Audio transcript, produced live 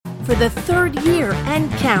For the third year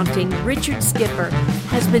and counting, Richard Skipper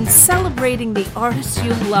has been celebrating the artists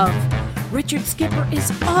you love. Richard Skipper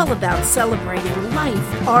is all about celebrating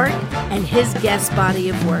life, art, and his guest body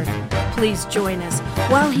of work. Please join us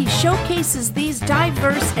while he showcases these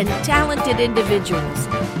diverse and talented individuals.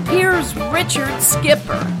 Here's Richard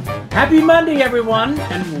Skipper. Happy Monday, everyone,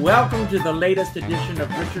 and welcome to the latest edition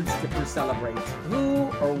of Richard Skipper Celebrates. Who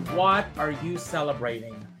or what are you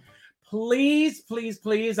celebrating? Please, please,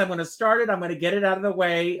 please, I'm going to start it. I'm going to get it out of the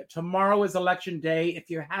way. Tomorrow is Election Day. If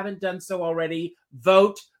you haven't done so already,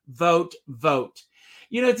 vote, vote, vote.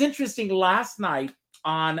 You know, it's interesting. Last night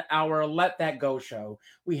on our Let That Go show,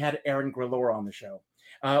 we had Aaron Grillor on the show,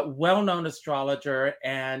 well-known astrologer,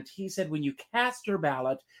 and he said, when you cast your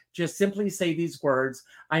ballot, just simply say these words: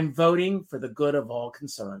 I'm voting for the good of all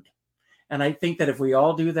concerned. And I think that if we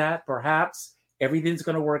all do that, perhaps everything's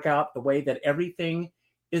going to work out the way that everything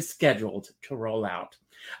is scheduled to roll out.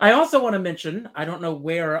 I also want to mention, I don't know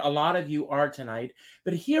where a lot of you are tonight,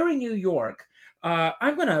 but here in New York,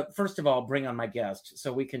 I'm going to, first of all, bring on my guest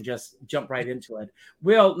so we can just jump right into it.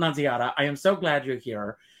 Will Nunziata, I am so glad you're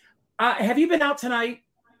here. Have you been out tonight?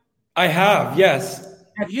 I have, yes.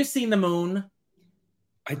 Have you seen the moon?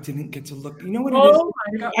 I didn't get to look. You know what it is?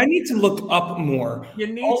 My God. I need to look up more. You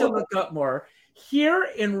need to look up more. Here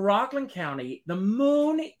in Rockland County, the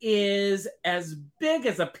moon is as big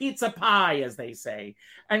as a pizza pie, as they say.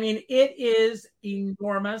 I mean, it is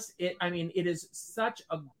enormous. It is such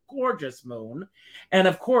a gorgeous moon. And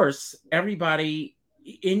of course, everybody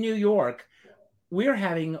in New York, we're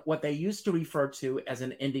having what they used to refer to as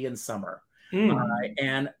an Indian summer.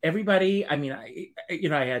 And everybody, I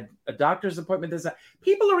had a doctor's appointment.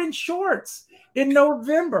 People are in shorts in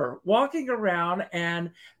November walking around,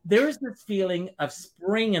 and there's this feeling of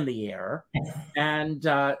spring in the air. And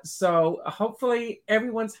so hopefully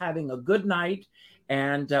everyone's having a good night,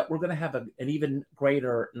 and we're going to have an even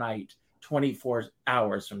greater night 24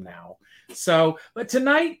 hours from now. So, but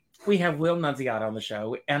tonight we have Will Nunziata on the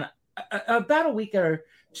show. And about a week or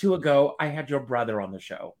two ago, I had your brother on the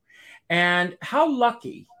show. And how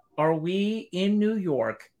lucky are we in New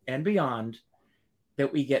York and beyond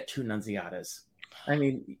that we get two Nunziatas? I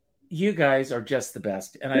mean, you guys are just the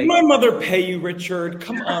best. And Did my mother pay you, Richard?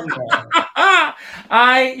 Come on,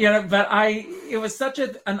 it was such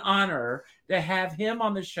an honor to have him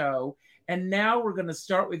on the show. And now we're going to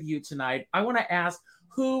start with you tonight. I want to ask,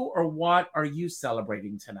 who or what are you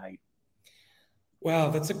celebrating tonight?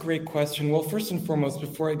 Wow, that's a great question. Well, first and foremost,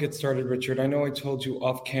 before I get started, Richard, I know I told you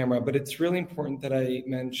off camera, but it's really important that I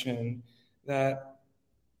mention that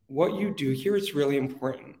what you do here is really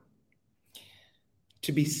important.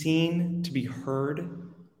 To be seen, to be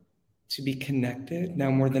heard, to be connected,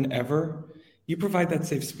 now more than ever, you provide that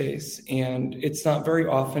safe space. And it's not very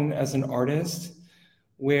often as an artist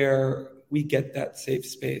where we get that safe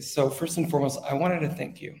space. So first and foremost, I wanted to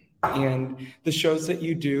thank you. And the shows that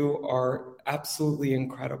you do are absolutely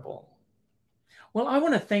incredible. Well, I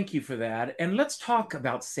want to thank you for that. And let's talk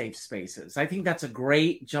about safe spaces. I think that's a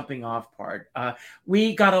great jumping off part.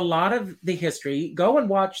 We got a lot of the history. Go and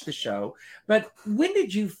watch the show. But when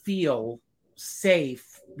did you feel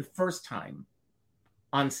safe the first time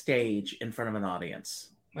on stage in front of an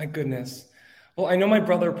audience? My goodness. Well, I know my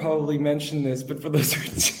brother probably mentioned this, but for those who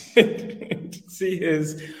didn't see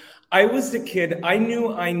his, I was the kid. I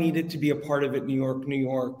knew I needed to be a part of it, New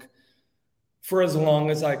York, for as long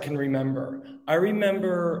as I can remember. I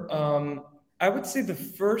remember, I would say the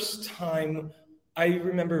first time I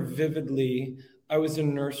remember vividly, I was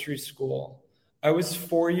in nursery school. I was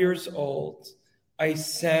 4 years old. I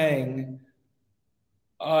sang.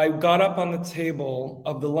 I got up on the table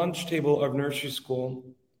of the lunch table of nursery school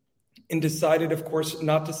and decided, of course,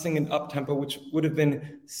 not to sing in up-tempo, which would have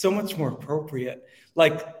been so much more appropriate.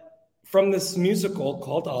 Like, from this musical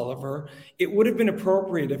called Oliver, it would have been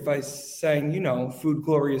appropriate if I sang, Food,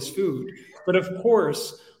 Glorious Food. But of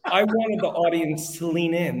course, I wanted the audience to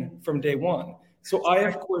lean in from day one. So I,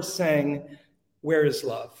 of course, sang Where Is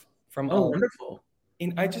Love from Oliver. Wonderful.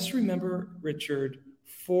 And I just remember, Richard,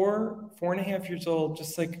 4.5 years old,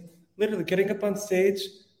 just like literally getting up on stage,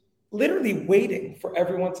 literally waiting for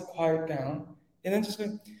everyone to quiet down, and then just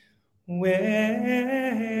going,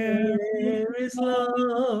 Where is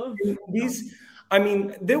love?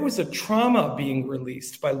 There was a trauma being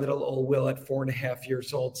released by little old Will at 4.5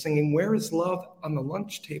 years old, singing Where is Love on the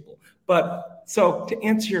lunch table. But so to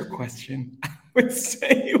answer your question, I would say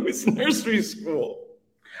it was nursery school.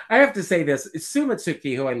 I have to say this.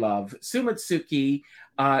 Sumitsuki, who I love, Sumitsuki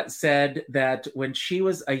said that when she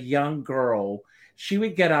was a young girl, she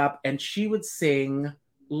would get up and she would sing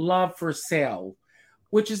Love for Sale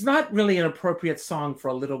which is not really an appropriate song for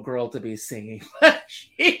a little girl to be singing.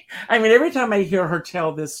 I mean, every time I hear her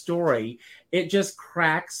tell this story, it just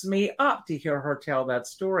cracks me up to hear her tell that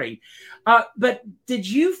story. But did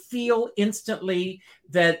you feel instantly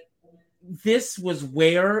that this was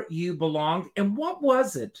where you belonged? And what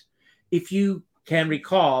was it, if you can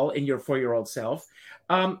recall in your 4-year-old self,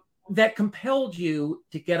 that compelled you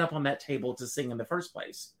to get up on that table to sing in the first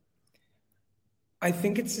place? I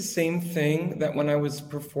think it's the same thing that when I was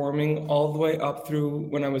performing all the way up through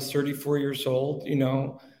when I was 34 years old,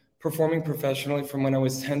 performing professionally from when I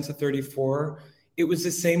was 10 to 34, it was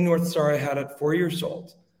the same North Star I had at 4 years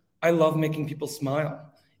old. I love making people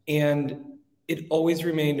smile. And it always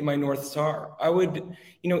remained my North Star. I would,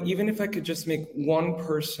 even if I could just make one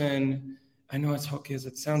person, I know as hokey as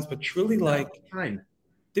it sounds, but truly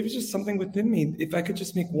there was just something within me. If I could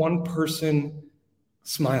just make one person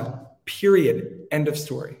smile. Period. End of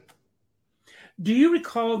story. Do you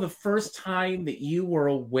recall the first time that you were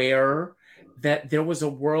aware that there was a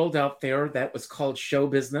world out there that was called show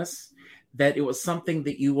business, that it was something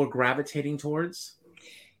that you were gravitating towards?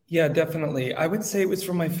 Yeah, definitely. I would say it was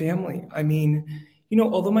from my family. I mean,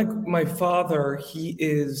 although my father, he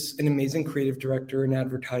is an amazing creative director in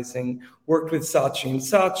advertising, worked with Saatchi and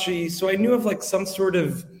Saatchi. So I knew of some sort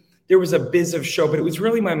of, there was a biz of show, but it was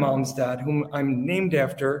really my mom's dad, whom I'm named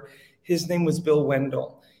after. His name was Bill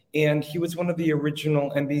Wendell, and he was one of the original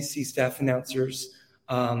NBC staff announcers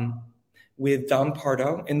with Don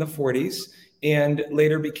Pardo in the 40s, and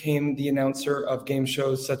later became the announcer of game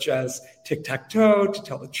shows such as Tic-Tac-Toe, To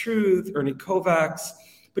Tell the Truth, Ernie Kovacs.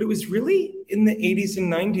 But it was really in the 80s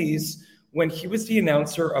and 90s when he was the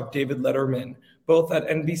announcer of David Letterman, both at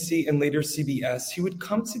NBC and later CBS. He would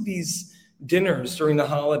come to these dinners during the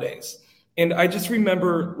holidays. And I just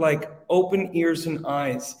remember open ears and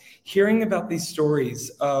eyes, hearing about these stories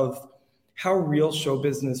of how real show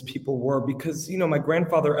business people were, because, my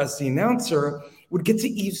grandfather as the announcer would get to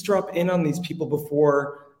eavesdrop in on these people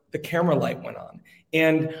before the camera light went on.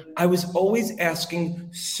 And I was always asking,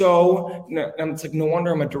 it's no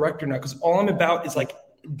wonder I'm a director now, because all I'm about is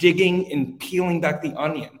digging and peeling back the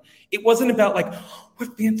onion. It wasn't about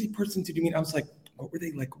what fancy person did you meet? I was what were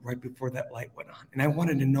they right before that light went on? And I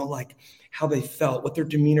wanted to know how they felt, what their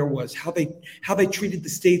demeanor was, how they treated the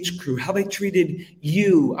stage crew, how they treated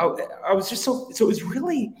you. I was just so it was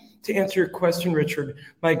really, to answer your question, Richard,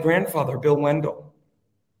 my grandfather, Bill Wendell.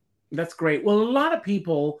 That's great. Well, a lot of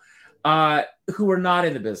people who are not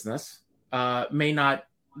in the business may not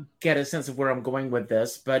get a sense of where I'm going with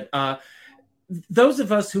this, but those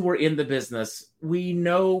of us who were in the business, we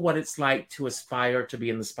know what it's like to aspire to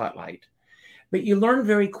be in the spotlight. But you learn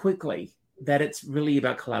very quickly that it's really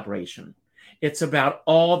about collaboration. It's about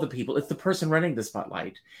all the people. It's the person running the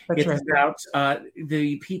spotlight. That's it's right. about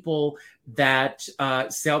the people that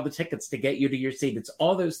sell the tickets to get you to your seat. It's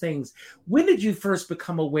all those things. When did you first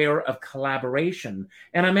become aware of collaboration?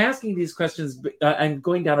 And I'm asking these questions and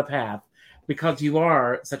going down a path because you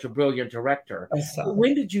are such a brilliant director.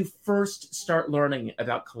 When did you first start learning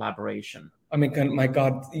about collaboration? I mean, my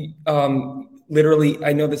God, literally,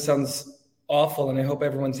 I know this sounds awful, and I hope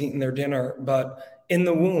everyone's eating their dinner, but in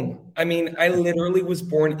the womb. I mean, I literally was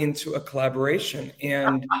born into a collaboration,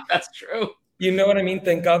 and that's true. You know what I mean?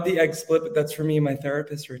 Thank God the egg split, but that's for me and my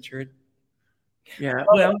therapist, Richard. Yeah,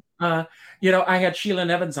 well, I had Sheila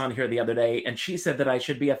Evans on here the other day, and she said that I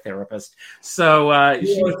should be a therapist. So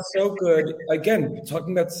it's so good. Again,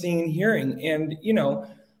 talking about seeing and hearing, and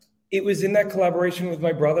it was in that collaboration with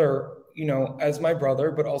my brother, as my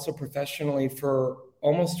brother, but also professionally for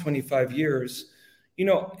almost 25 years.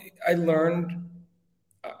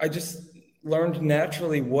 I just learned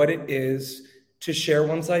naturally what it is to share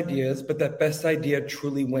one's ideas, but that best idea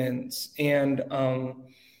truly wins. And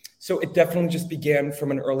so it definitely just began from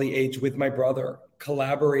an early age with my brother,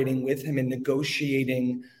 collaborating with him and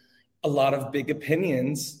negotiating a lot of big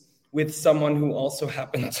opinions with someone who also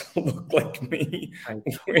happened to look like me.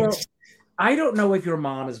 Well, I don't know if your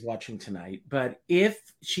mom is watching tonight, but if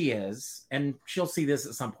she is, and she'll see this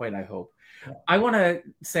at some point, I hope, I want to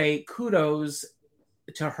say kudos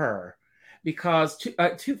to her, because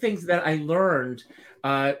two things that I learned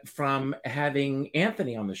from having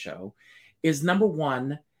Anthony on the show is, number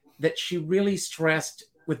one, that she really stressed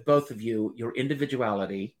with both of you your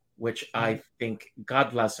individuality, which I think,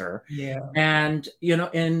 God bless her. Yeah. And,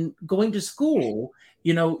 in going to school,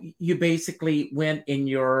 you basically went in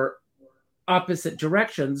your opposite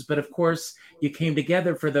directions, but of course you came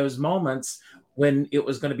together for those moments when it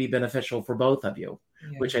was going to be beneficial for both of you,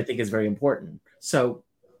 which I think is very important. So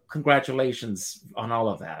congratulations on all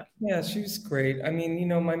of that. Yeah, she was great. I mean,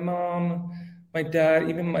 my mom, my dad,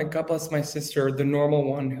 even my, God bless my sister, the normal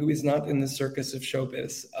one who is not in the circus of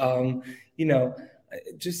showbiz. You know,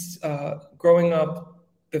 just growing up,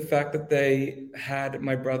 the fact that they had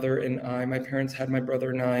my brother and I, my parents had my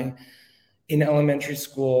brother and I in elementary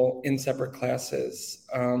school in separate classes.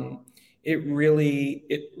 It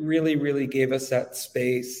really gave us that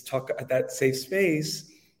space, that safe space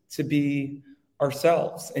to be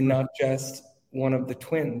ourselves and not just one of the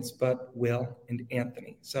twins, but Will and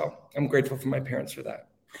Anthony. So I'm grateful for my parents for that.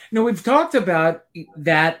 Now, we've talked about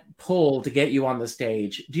that pull to get you on the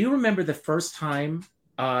stage. Do you remember the first time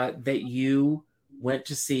that you went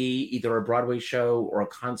to see either a Broadway show or a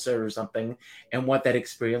concert or something, and what that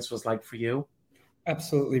experience was like for you?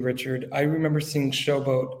 Absolutely, Richard. I remember seeing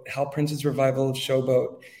Showboat, Hal Prince's revival of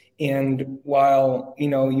Showboat. And while,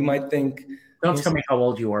 you might think... Don't tell me how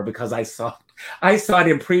old you are, because I saw it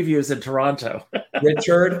in previews in Toronto.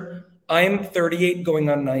 Richard, I'm 38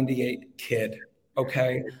 going on 98, kid.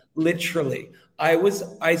 Okay? Literally. I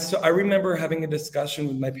remember having a discussion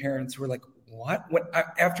with my parents who were like, what?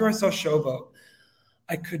 After I saw Showboat,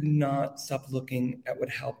 I could not stop looking at what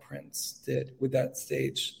Hal Prince did with that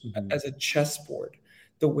stage as a chessboard.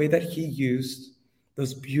 The way that he used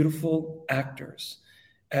those beautiful actors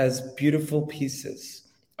as beautiful pieces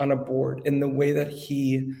on a board, and the way that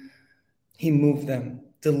he moved them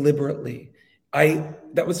deliberately.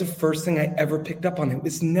 That was the first thing I ever picked up on. It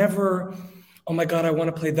was never, oh my God, I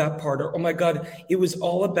want to play that part, or oh my God. It was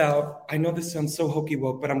all about, I know this sounds so hokey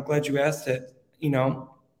woke, but I'm glad you asked it,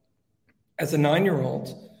 as a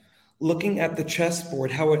 9-year-old, looking at the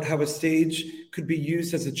chessboard, how a stage could be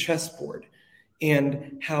used as a chessboard,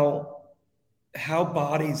 and how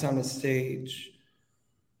bodies on a stage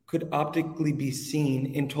could optically be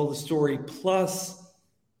seen and told a story, plus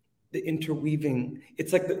the interweaving.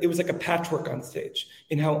 It was like a patchwork on stage,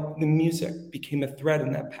 and how the music became a thread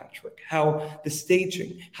in that patchwork, how the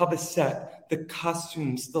staging, how the set, the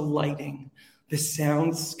costumes, the lighting, the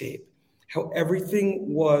soundscape, how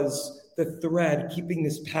everything was the thread keeping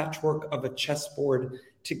this patchwork of a chessboard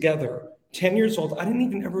together. 10 years old, I didn't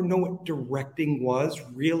even ever know what directing was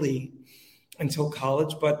really until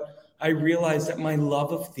college, but I realized that my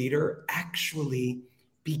love of theater actually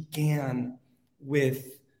began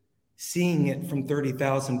with seeing it from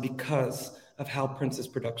 30,000 because of Hal Prince's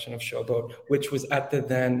production of Showboat, which was at the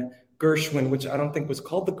then Gershwin, which I don't think was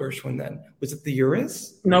called the Gershwin then. Was it the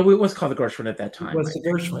Uris? No, it was called the Gershwin at that time. It was the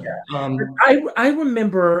Gershwin. I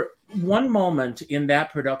remember one moment in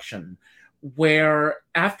that production where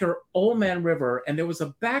after Old Man River, and there was a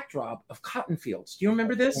backdrop of cotton fields. Do you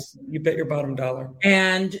remember this? You bet your bottom dollar.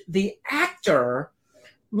 And the actor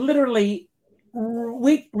literally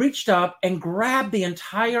reached up and grabbed the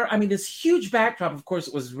entire, this huge backdrop. Of course,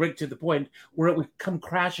 it was rigged to the point where it would come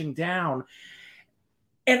crashing down.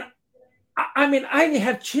 And I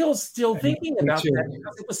have chills still thinking about that,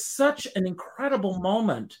 because it was such an incredible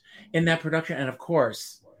moment in that production. And of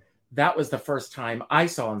course, that was the first time I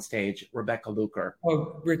saw on stage Rebecca Luker.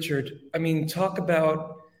 Oh, Richard, talk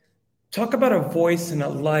about a voice and a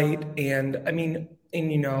light. And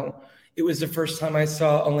it was the first time I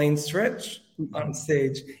saw Elaine Stritch on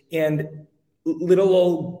stage. And little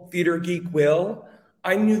old theater geek Will,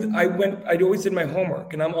 I knew I'd always did my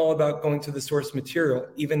homework, and I'm all about going to the source material,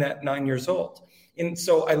 even at 9 years old. And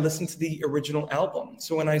so I listened to the original album.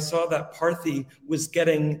 So when I saw that Parthy was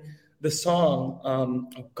getting the song,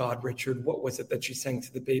 oh God, Richard, what was it that she sang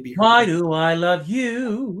to the baby? Why do I love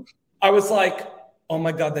you? I was like, oh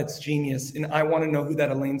my God, that's genius. And I want to know who that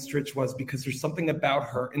Elaine Stritch was, because there's something about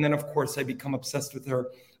her. And then of course I become obsessed with her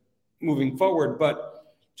moving forward.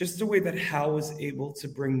 But just the way that Hal was able to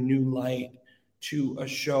bring new light to a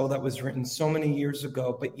show that was written so many years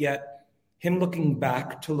ago, but yet him looking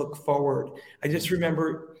back to look forward. I just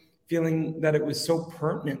remember feeling that it was so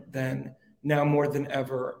pertinent then, now more than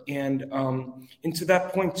ever. And to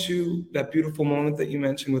that point too, that beautiful moment that you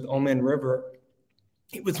mentioned with Old Man River,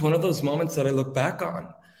 it was one of those moments that I look back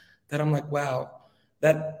on that I'm like, wow,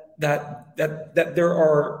 that there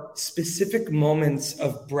are specific moments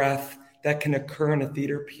of breath that can occur in a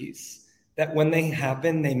theater piece, that when they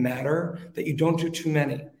happen, they matter, that you don't do too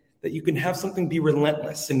many, that you can have something be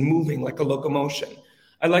relentless and moving like a locomotion.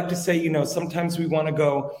 I like to say, sometimes we want to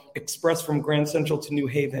go express from Grand Central to New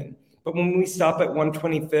Haven, but when we stop at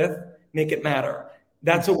 125th, make it matter.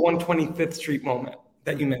 That's a 125th Street moment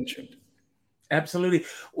that you mentioned. Absolutely.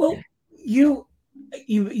 Well, you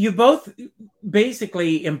both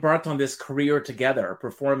basically embarked on this career together,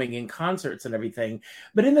 performing in concerts and everything.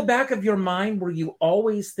 But in the back of your mind, were you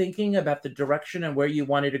always thinking about the direction and where you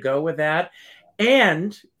wanted to go with that?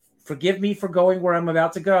 And forgive me for going where I'm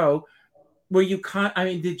about to go, were you I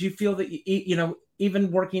mean, did you feel that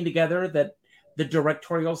even working together, that the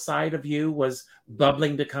directorial side of you was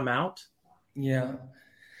bubbling to come out? Yeah.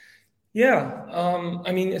 Yeah.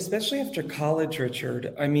 I mean, especially after college,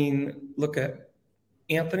 Richard. I mean, look at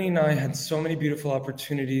Anthony and I had so many beautiful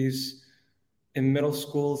opportunities in middle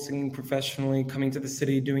school, singing professionally, coming to the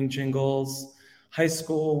city, doing jingles. High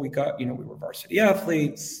school, we got, we were varsity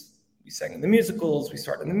athletes. We sang in the musicals. We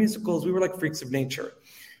started in the musicals. We were like freaks of nature.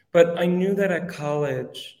 But I knew that at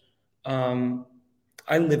college,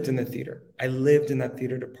 I lived in the theater. I lived in that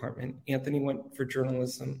theater department. Anthony went for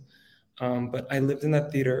journalism. But I lived in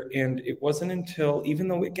that theater, and it wasn't until, even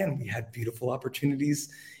though, again, we had beautiful opportunities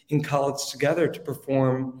in college together to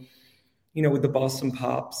perform, with the Boston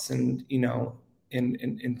Pops and,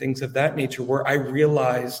 and things of that nature, where I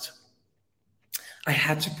realized I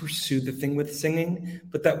had to pursue the thing with singing,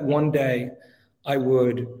 but that one day I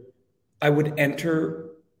would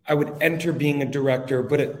enter being a director.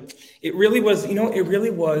 But it really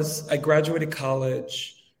was, I graduated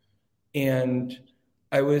college, and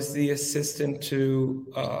I was the assistant to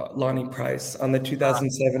Lonnie Price on the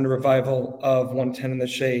 2007 revival of 110 in the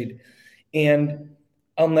Shade. And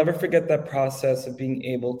I'll never forget that process of being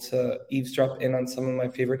able to eavesdrop in on some of my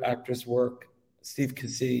favorite actors' work, Steve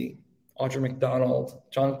Kazee, Audra McDonald,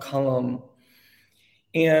 John Cullum.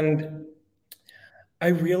 And I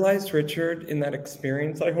realized, Richard, in that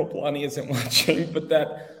experience, I hope Lonnie isn't watching, but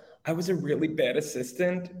that I was a really bad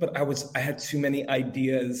assistant, but I had too many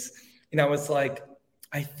ideas. And I was like,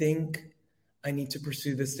 I think I need to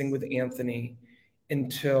pursue this thing with Anthony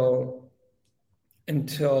until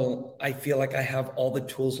I feel like I have all the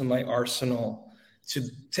tools in my arsenal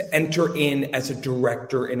to enter in as a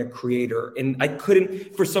director and a creator. And I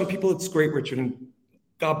couldn't, for some people, it's great, Richard, and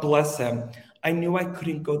God bless them. I knew I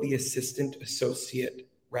couldn't go the assistant associate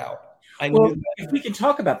route. If we can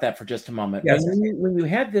talk about that for just a moment. Yes. When you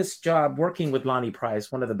had this job working with Lonnie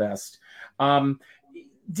Price, one of the best,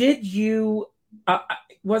 did you,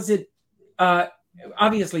 was it,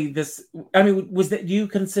 obviously this, I mean, do you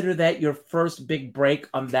consider that your first big break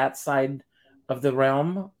on that side of the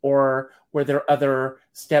realm, or were there other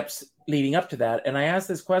steps leading up to that? And I ask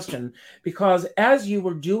this question because as you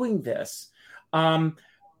were doing this,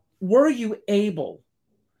 were you able,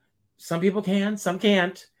 some people can, some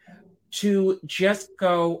can't, to just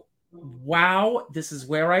go, wow, this is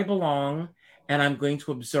where I belong, and I'm going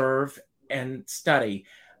to observe and study?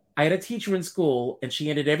 I had a teacher in school, and she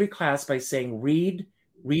ended every class by saying, read,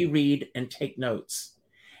 reread, and take notes.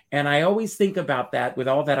 And I always think about that with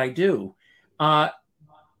all that I do.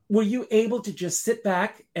 Were you able to just sit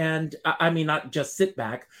back and, I mean, not just sit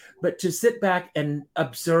back, but to sit back and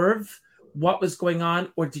observe what was going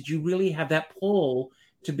on? Or did you really have that pull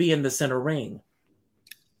to be in the center ring?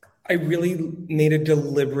 I really made a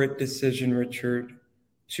deliberate decision, Richard,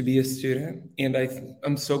 to be a student. And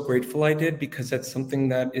I'm so grateful I did, because that's something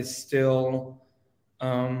that is still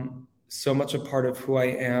so much a part of who I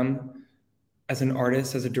am as an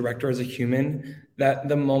artist, as a director, as a human, that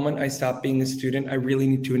the moment I stop being a student, I really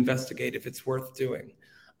need to investigate if it's worth doing.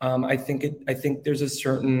 I think there's a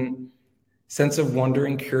certain sense of wonder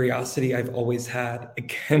and curiosity I've always had.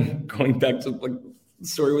 Again, going back to like the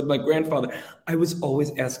story with my grandfather, I was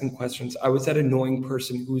always asking questions. I was that annoying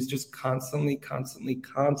person who was just constantly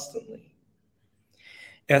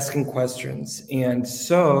asking questions. And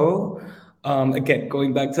so, again,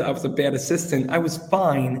 going back to, I was a bad assistant. I was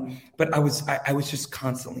fine, but I was just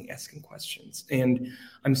constantly asking questions. And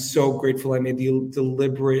I'm so grateful I made the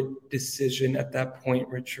deliberate decision at that point,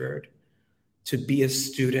 Richard, to be a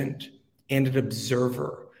student and an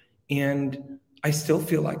observer. And I still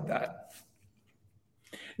feel like that.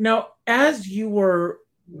 Now, as you were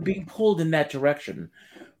being pulled in that direction,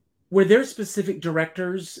 were there specific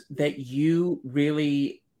directors that you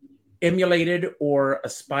really emulated or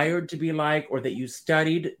aspired to be like, or that you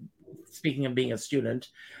studied, speaking of being a student?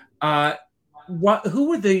 Who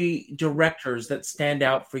were the directors that stand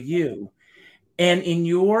out for you? And in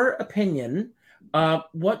your opinion,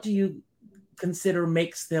 what do you consider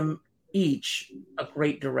makes them each a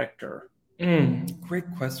great director? Great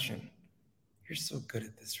question. You're so good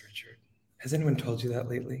at this, Richard. Has anyone told you that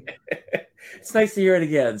lately? It's nice to hear it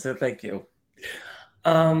again, so thank you.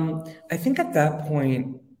 I think at that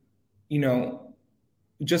point,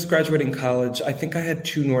 just graduating college, I think I had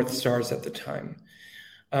two North Stars at the time.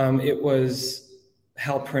 It was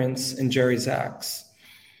Hal Prince and Jerry Zaks.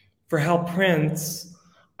 For Hal Prince,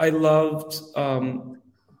 I loved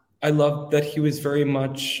that he was very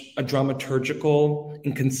much a dramaturgical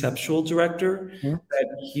and conceptual director. Mm-hmm.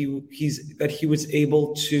 That he was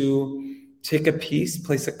able to take a piece,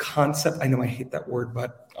 place a concept. I know I hate that word,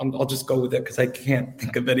 but I'll just go with it because I can't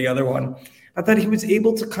think of any other one. I thought he was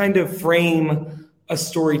able to kind of frame a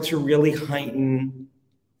story to really heighten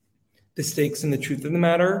the stakes and the truth of the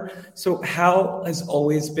matter. So Hal has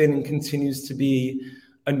always been and continues to be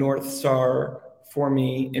a North Star for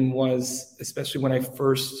me, and was, especially when I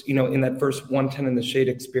first, in that first 110 in the Shade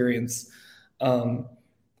experience. And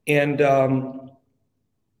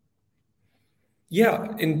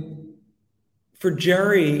for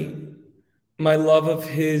Jerry, my love of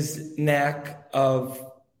his knack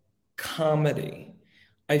of comedy,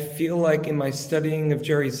 I feel like in my studying of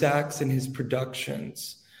Jerry Zaks and his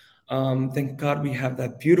productions, thank God we have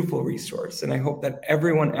that beautiful resource. And I hope that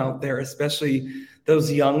everyone out there, especially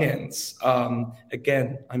those youngins,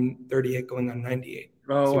 again, I'm 38 going on 98.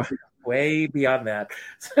 Oh, so way beyond that.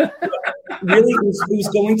 Really, it was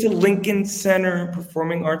going to Lincoln Center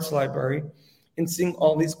Performing Arts Library and seeing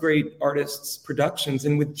all these great artists' productions.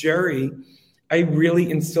 And with Jerry, I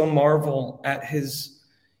really and still marvel at his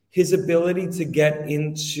ability to get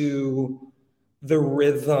into the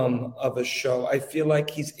rhythm of a show. I feel like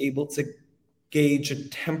he's able to gauge a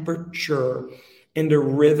temperature and a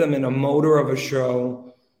rhythm and a motor of a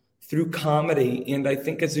show through comedy. And I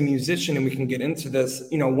think as a musician, and we can get into this,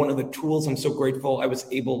 one of the tools I'm so grateful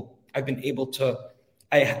I've been able to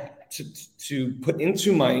put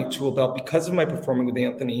into my tool belt because of my performing with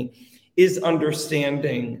Anthony is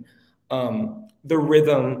understanding the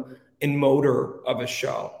rhythm and motor of a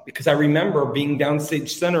show. Because I remember being downstage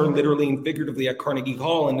center, literally and figuratively, at Carnegie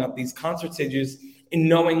Hall and at these concert stages, and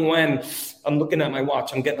knowing when I'm looking at my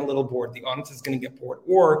watch, I'm getting a little bored, the audience is going to get bored,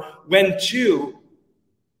 or when to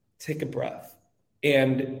take a breath,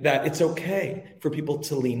 and that it's okay for people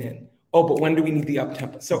to lean in. Oh, but when do we need the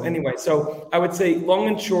up-tempo? So anyway, I would say long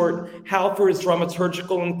and short, Hal for his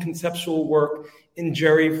dramaturgical and conceptual work, and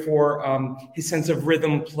Jerry for his sense of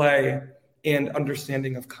rhythm, play, and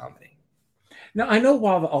understanding of comedy. Now, I know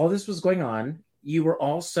while all this was going on, you were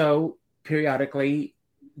also periodically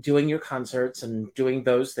doing your concerts and doing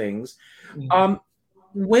those things. Mm-hmm.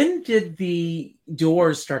 When did the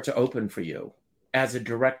doors start to open for you as a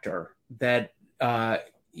director? That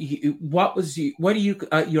what was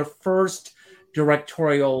your first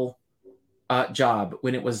directorial job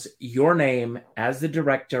when it was your name as the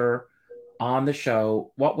director on the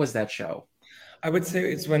show? What was that show? I would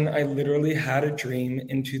say it's when I literally had a dream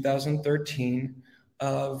in 2013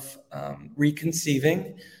 of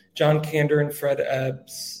reconceiving John Kander and Fred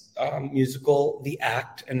Ebb's musical, The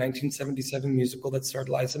Act, a 1977 musical that starred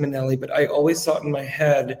Liza Minnelli. But I always saw it in my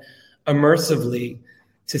head immersively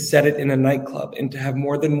to set it in a nightclub and to have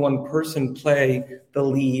more than one person play the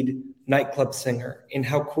lead nightclub singer, and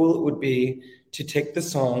how cool it would be to take the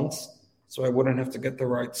songs, so I wouldn't have to get the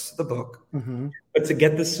rights to the book, mm-hmm. but to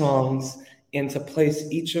get the songs and to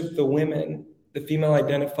place each of the women, the female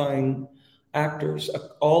identifying actors,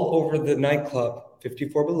 all over the nightclub,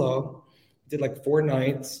 54 Below. Did like 4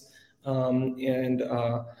 nights.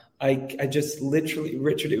 I just literally,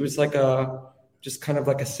 Richard, it was like just kind of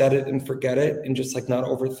like a set it and forget it and just like not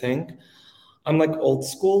overthink. I'm like old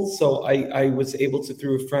school. So I was able to,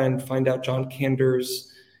 through a friend, find out John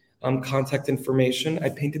Kander's contact information. I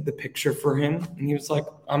painted the picture for him and he was like,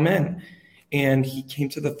 I'm in. And he came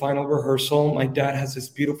to the final rehearsal. My dad has this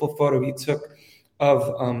beautiful photo he took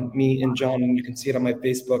of me and John, and you can see it on my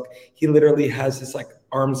Facebook. He literally has his like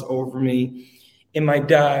arms over me. And my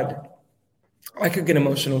dad, I could get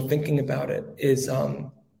emotional thinking about it, is, my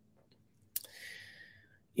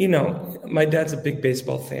dad's a big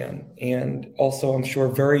baseball fan. And also, I'm sure,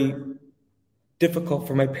 very difficult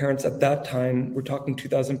for my parents at that time. We're talking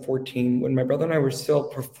 2014, when my brother and I were still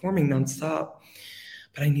performing nonstop.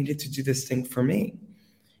 But I needed to do this thing for me.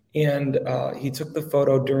 And he took the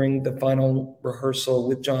photo during the final rehearsal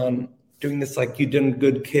with John, doing this like, you done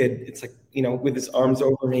good, kid. It's like, with his arms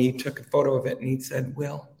over me, he took a photo of it and he said,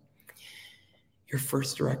 Will, your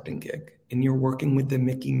first directing gig, and you're working with the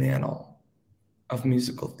Mickey Mantle of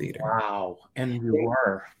musical theater. Wow. And you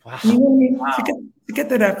were. Wow. You know what I mean? Wow. To get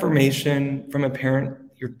that affirmation from a parent,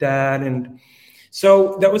 your dad, and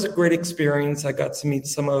so that was a great experience. I got to meet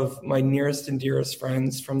some of my nearest and dearest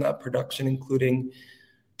friends from that production, including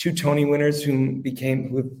 2 Tony winners who've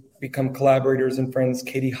become collaborators and friends,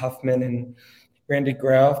 Katie Huffman and Randy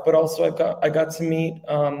Graff. But also I got to meet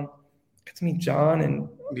John. And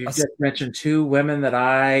you just mentioned 2 women that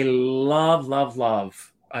I love.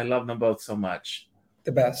 I love them both so much.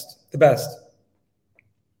 The best.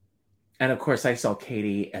 And of course, I saw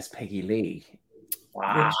Katie as Peggy Lee.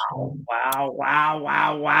 Wow.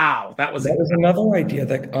 That was another idea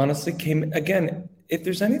that honestly came, again, if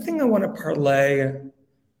there's anything I want to parlay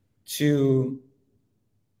to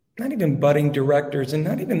not even budding directors and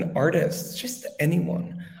not even artists, just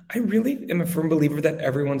anyone. I really am a firm believer that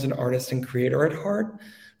everyone's an artist and creator at heart,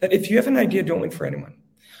 that if you have an idea, don't wait for anyone.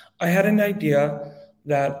 I had an idea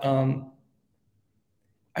that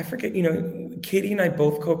I forget, Katie and I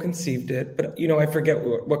both co-conceived it, but I forget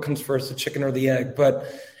what comes first, the chicken or the egg. But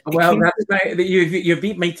well, you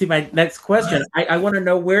beat me to my next question. I want to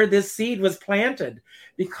know where this seed was planted,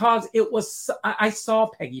 because I saw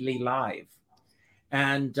Peggy Lee live,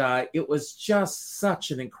 and it was just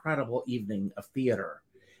such an incredible evening of theater.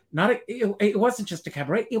 It wasn't just a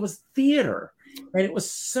cabaret; it was theater, and it was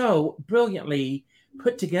so brilliantly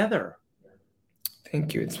put together.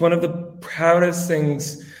 Thank you. It's one of the proudest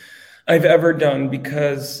things I've ever done,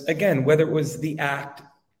 because, again, whether it was the act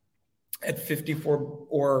at 54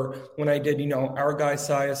 or when I did, Our Guy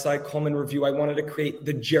Cy Coleman review, I wanted to create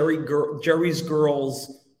the Jerry's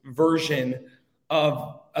Girls version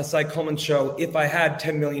of a Cy Coleman show if I had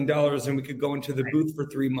 $10 million and we could go into the booth for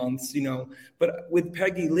 3 months, But with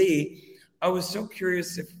Peggy Lee, I was so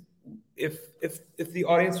curious if the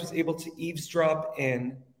audience was able to eavesdrop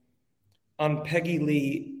in on Peggy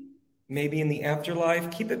Lee, maybe in the afterlife.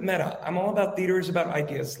 Keep it meta. I'm all about theater is about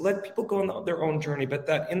ideas. Let people go on their own journey, but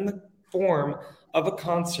that in the form of a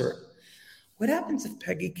concert. What happens if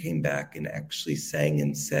Peggy came back and actually sang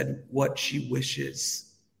and said what she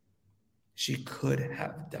wishes she could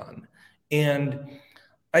have done? And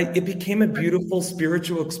it became a beautiful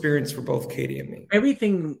spiritual experience for both Katie and me.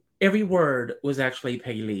 Every word was actually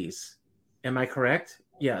Peggy Lee's. Am I correct?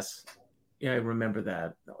 Yes. Yeah, I remember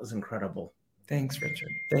that. That was incredible. Thanks, Richard.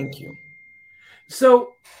 Thank you.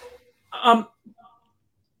 So,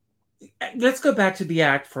 let's go back to the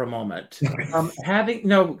act for a moment. I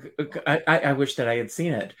wish that I had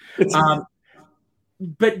seen it.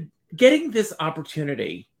 But getting this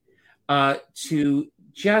opportunity to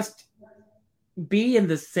just be in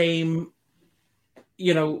the same,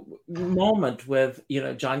 moment with,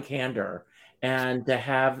 John Kander, and to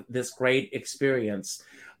have this great experience.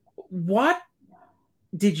 What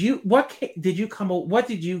did you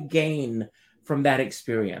gain from that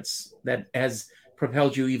experience that has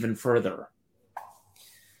propelled you even further?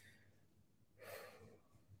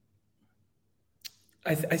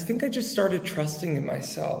 I think I just started trusting in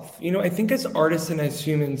myself. I think as artists and as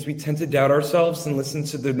humans, we tend to doubt ourselves and listen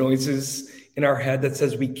to the noises in our head that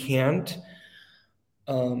says we can't.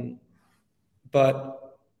 But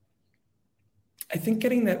I think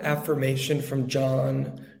getting that affirmation from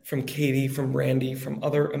John, from Katie, from Randy, from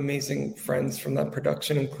other amazing friends from that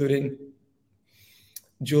production, including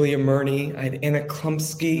Julia Murney. I had Anna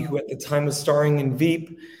Klumsky, who at the time was starring in Veep.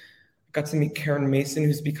 I got to meet Karen Mason,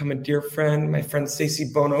 who's become a dear friend. My friend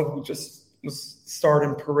Stacey Bono, who just was starred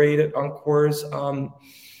in Parade at Encores.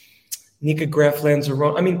 Nika Graf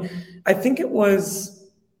Lanzarote. I mean, I think it was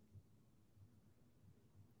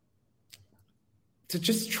to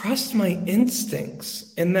just trust my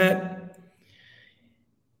instincts, and that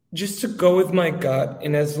just to go with my gut.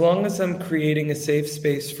 And as long as I'm creating a safe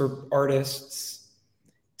space for artists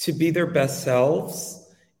to be their best selves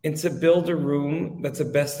and to build a room that's a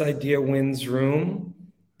best idea wins room,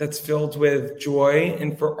 that's filled with joy,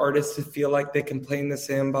 and for artists to feel like they can play in the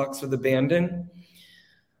sandbox with abandon,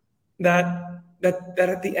 that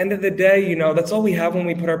at the end of the day, that's all we have when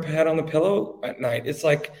we put our head on the pillow at night. It's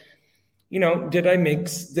like, did I make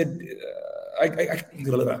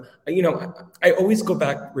I always go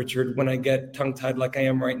back, Richard, when I get tongue-tied like I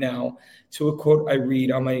am right now, to a quote I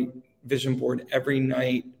read on my vision board every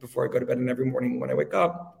night before I go to bed and every morning when I wake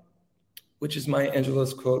up, which is Maya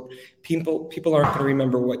Angelou's quote: people aren't going to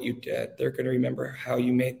remember what you did. They're going to remember how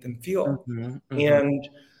you made them feel. Mm-hmm. And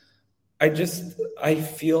I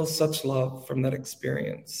feel such love from that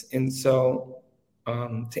experience. And so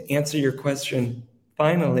to answer your question,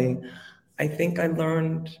 finally, I think I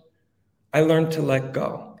learned to let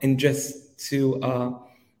go, and just to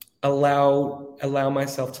allow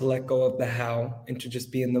myself to let go of the how, and to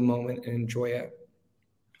just be in the moment and enjoy it.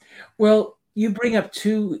 Well, you bring up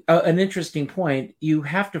an interesting point. You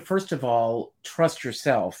have to, first of all, trust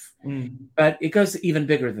yourself, but it goes even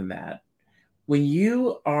bigger than that. When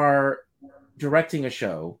you are directing a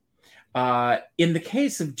show, in the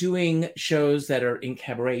case of doing shows that are in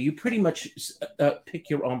cabaret, you pretty much pick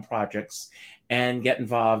your own projects and get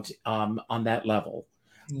involved on that level.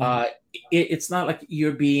 It's not like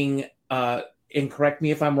you're being, and correct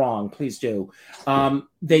me if I'm wrong, please do,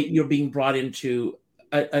 that you're being brought into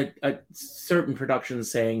a certain production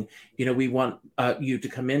saying, we want you to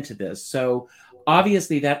come into this. So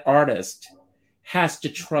obviously that artist has to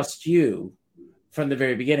trust you from the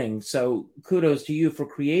very beginning. So kudos to you for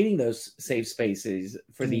creating those safe spaces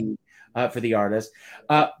for the for the artist.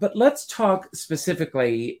 But let's talk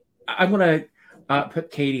specifically. I want to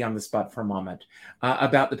put Katie on the spot for a moment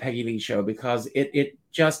about the Peggy Lee show, because it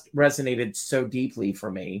just resonated so deeply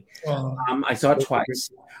for me. I saw it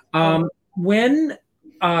twice. When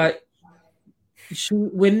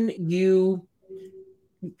you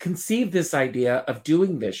conceived this idea of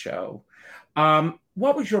doing this show,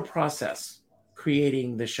 what was your process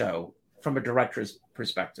creating the show from a director's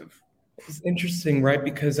perspective? It's interesting, right?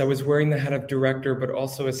 Because I was wearing the hat of director, but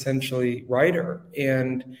also essentially writer.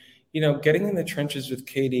 And, getting in the trenches with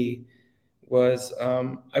Katie was,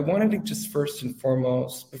 I wanted to just first and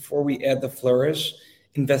foremost, before we add the flourish,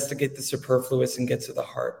 investigate the superfluous and get to the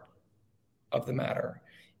heart of the matter.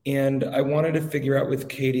 And I wanted to figure out with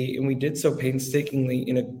Katie, and we did so painstakingly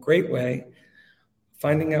in a great way,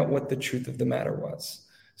 finding out what the truth of the matter was.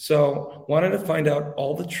 So wanted to find out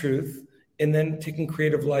all the truth, and then taking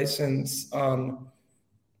creative license on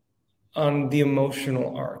the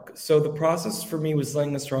emotional arc. So the process for me was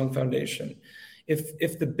laying a strong foundation.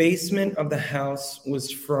 If the basement of the house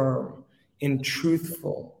was firm and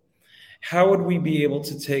truthful, how would we be able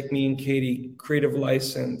to take, me and Katie, creative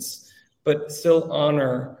license, but still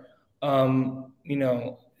honor,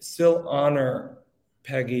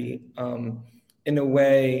 Peggy in a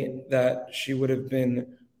way that she would have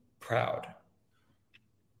been proud.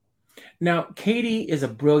 Now, Katie is a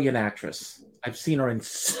brilliant actress. I've seen her in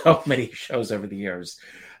so many shows over the years.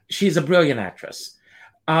 She's a brilliant actress.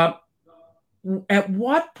 At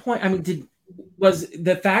what point, was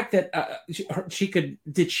the fact that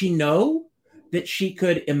did she know that she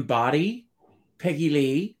could embody Peggy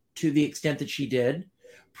Lee to the extent that she did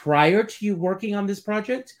prior to you working on this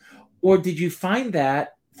project? Or did you find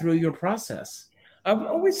that through your process? I'm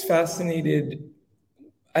always fascinated.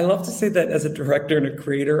 I love to say that as a director and a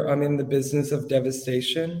creator, I'm in the business of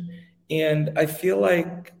devastation. And I feel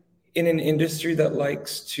like in an industry that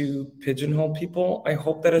likes to pigeonhole people, I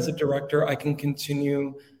hope that as a director, I can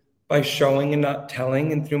continue by showing and not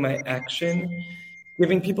telling, and through my action,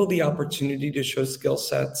 giving people the opportunity to show skill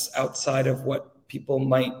sets outside of what people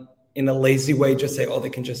might, in a lazy way, just say, oh, they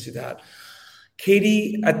can just do that.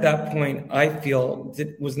 Katie, at that point, I feel,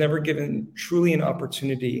 was never given truly an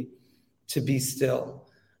opportunity to be still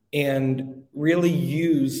and really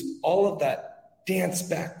use all of that dance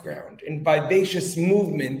background and vivacious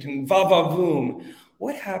movement and va-va-voom.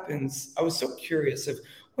 What happens? I was so curious of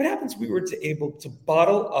what happens if we were to able to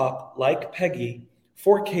bottle up, like Peggy,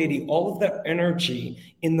 for Katie, all of that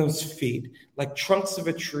energy in those feet, like trunks of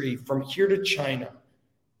a tree from here to China,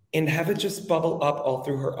 and have it just bubble up all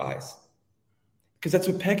through her eyes. Because that's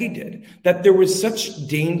what Peggy did. That there was such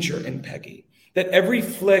danger in Peggy that every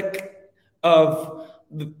flick of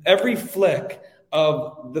a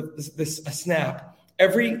snap,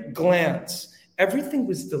 every glance, everything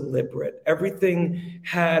was deliberate. Everything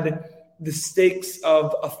had the stakes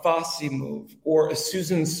of a Fosse move or a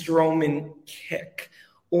Susan Stroman kick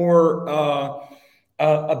or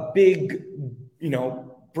a big,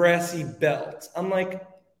 brassy belt. I'm like,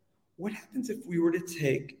 what happens if we were to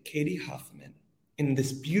take Katie Huffman in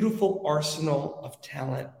this beautiful arsenal of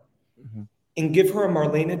talent and give her a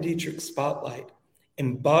Marlene Dietrich spotlight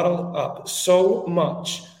and bottle up so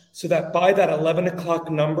much so that by that 11 o'clock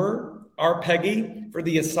number, our Peggy, for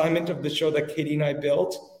the assignment of the show that Katie and I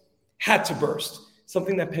built, had to burst.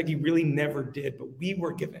 Something that Peggy really never did, but we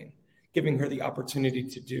were giving her the opportunity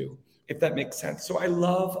to do, if that makes sense. So I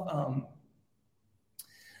love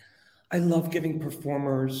giving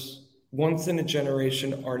performers, once in a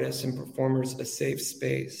generation artists and performers, a safe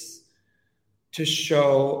space to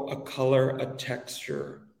show a color, a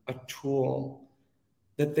texture, a tool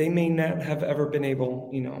that they may not have ever been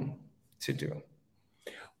able, to do.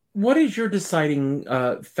 What is your deciding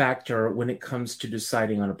factor when it comes to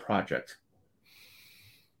deciding on a project?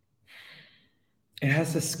 It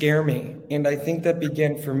has to scare me. And I think that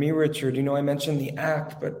began for me, Richard. I mentioned the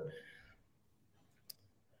act, but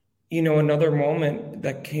another moment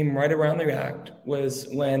that came right around the act was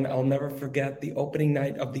when, I'll never forget, the opening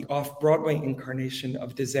night of the off-Broadway incarnation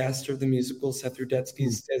of Disaster, the musical, Seth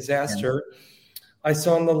Rudetsky's Disaster. Yeah. I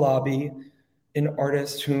saw in the lobby an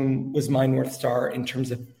artist whom was my North Star in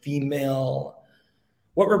terms of female,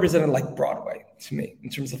 what represented like Broadway to me,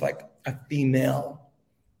 in terms of like a female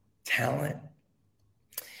talent.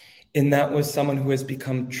 And that was someone who has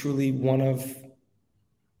become truly one of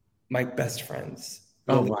my best friends.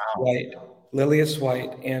 Lilius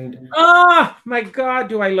White. And my God,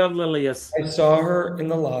 do I love Lilius. I saw her in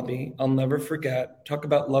the lobby. I'll never forget. Talk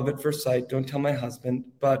about love at first sight. Don't tell my husband,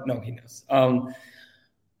 but no, he knows.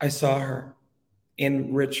 I saw her.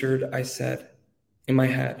 And Richard, I said in my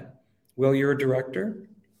head, Will, you're a director?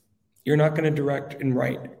 You're not going to direct and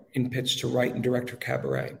write and pitch to write and direct her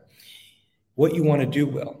cabaret. What you want to do,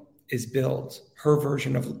 Will, is build her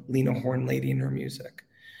version of Lena Horne Lady in her music.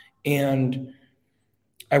 And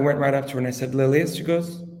I went right up to her and I said, Lilius, she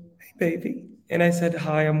goes, hey, baby. And I said,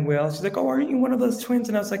 hi, I'm Will. She's like, oh, aren't you one of those twins?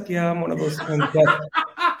 And I was like, yeah, I'm one of those twins.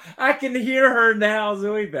 I can hear her now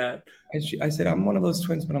doing that. I said, I'm one of those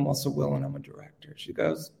twins, but I'm also Will and I'm a director. She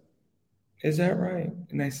goes, is that right?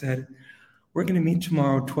 And I said, we're going to meet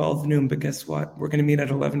tomorrow, 12 noon, but guess what? We're going to meet at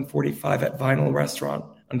 11:45 at Vinyl Restaurant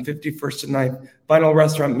on 51st and 9th. Vinyl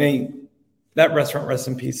Restaurant, that restaurant, rest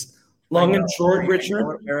in peace. Long and short, Richard. I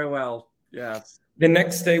know it very well, yes. The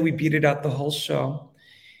next day, we beat it out the whole show.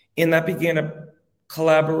 And that began a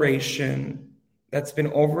collaboration that's been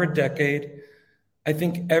over a decade. I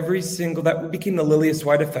think that became the Lilius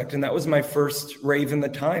White effect. And that was my first rave in the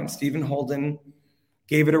time. Stephen Holden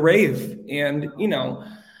gave it a rave. And,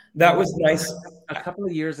 that was nice. A couple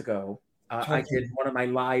of years ago, I did one of my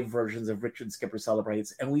live versions of Richard Skipper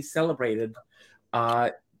Celebrates, and we celebrated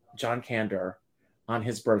John Kander on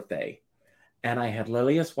his birthday. And I had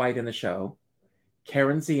Lilius White in the show,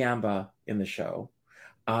 Karen Ziamba in the show,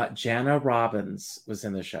 Jana Robbins was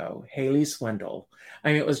in the show, Haley Swindle. I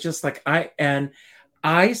mean, it was just like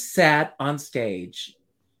I sat on stage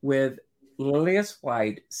with Lilius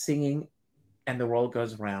White singing And the World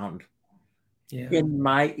Goes Round in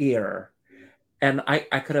my ear. And I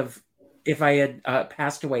could have, if I had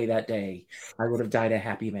passed away that day, I would have died a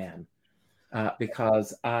happy man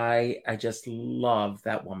because I just love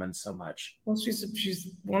that woman so much. Well, she's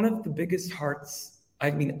one of the biggest hearts. I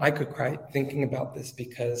mean, I could cry thinking about this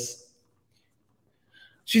because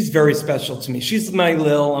she's very special to me. She's my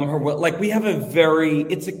Lil, I'm her. Like we have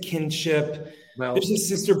it's a kinship. Well, there's a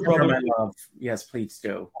sister brother. Love. Yes, please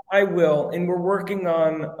do. I will, and we're working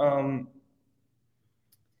on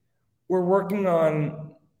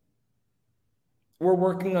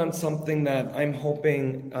something that I'm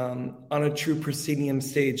hoping on a true proscenium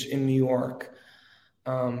stage in New York.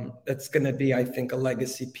 That's going to be, I think, a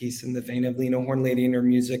legacy piece in the vein of Lena Horne Lady and her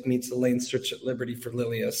music meets Elaine Stritch at Liberty for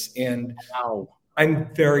Lilius. And wow.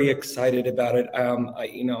 I'm very excited about it.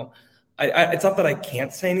 It's not that I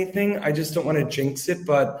can't say anything. I just don't want to jinx it,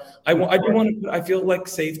 but I feel like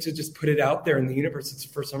safe to just put it out there in the universe. It's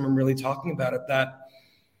the first time I'm really talking about it, that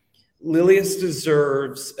Lilius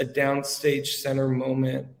deserves a downstage center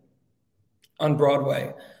moment on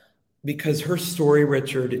Broadway because her story,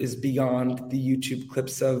 Richard, is beyond the YouTube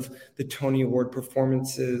clips of the Tony Award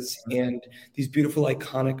performances and these beautiful,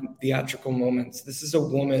 iconic theatrical moments. This is a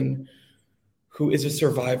woman who is a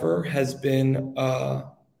survivor, has been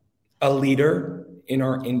a leader in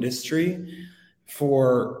our industry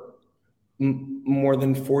for more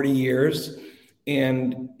than 40 years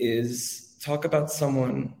and talk about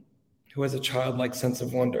someone who has a childlike sense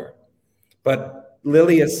of wonder. But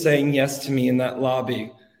Lily is saying yes to me in that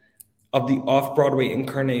lobby of the off-Broadway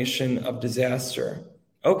incarnation of Disaster.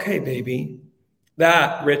 Okay, baby.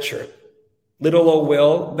 That, Richard, little old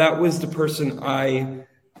Will, that was the person I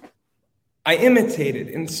imitated.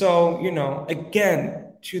 And so,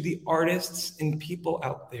 again, to the artists and people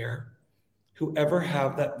out there who ever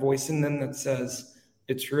have that voice in them that says,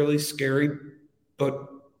 it's really scary, but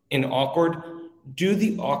awkward, do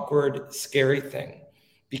the awkward, scary thing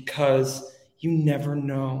because you never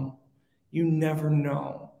know. You never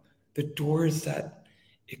know the doors that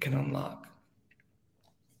it can unlock.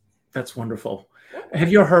 That's wonderful.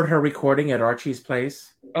 Have you heard her recording at Archie's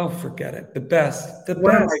Place? Oh, forget it. The best.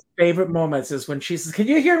 One of my favorite moments is when she says, can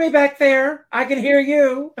you hear me back there? I can hear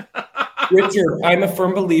you. Richard, I'm a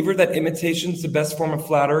firm believer that imitation is the best form of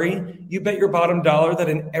flattery. You bet your bottom dollar that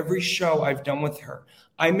in every show I've done with her,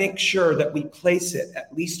 I make sure that we place it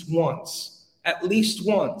at least once,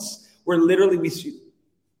 where literally we see,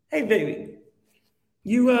 hey, baby,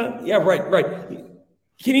 yeah, right.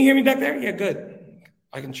 Can you hear me back there? Yeah, good.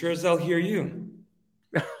 I can sure as hell hear you.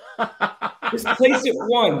 Just place it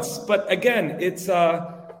once. But again,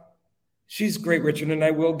 she's great, Richard, and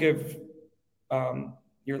I will give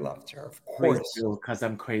your love to her, of course. Because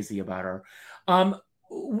I'm crazy about her.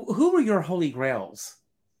 Who were your holy grails?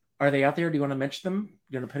 Are they out there? Do you want to mention them?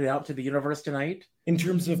 You want to put it out to the universe tonight? In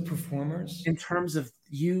terms of performers? In terms of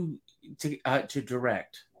you to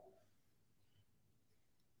direct.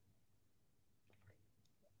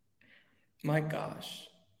 My gosh.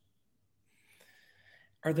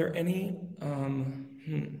 Are there any?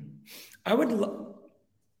 I would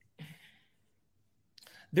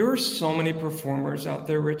There are so many performers out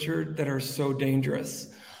there, Richard, that are so dangerous.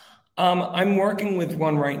 I'm working with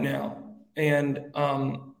one right now. And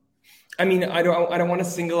I don't want to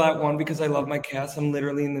single out one because I love my cast. I'm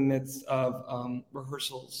literally in the midst of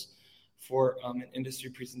rehearsals for an industry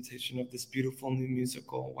presentation of this beautiful new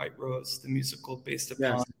musical, White Rose, the musical based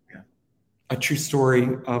upon a true story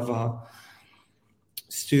of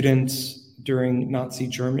students during Nazi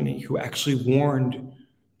Germany who actually warned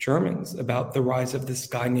Germans about the rise of this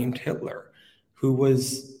guy named Hitler, who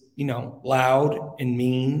was, loud and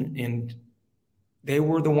mean. And they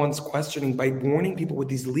were the ones questioning by warning people with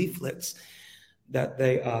these leaflets that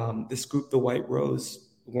this group, the White Rose,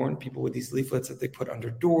 warned people with these leaflets that they put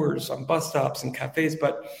under doors, on bus stops and cafes.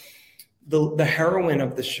 But the heroine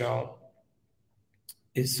of the show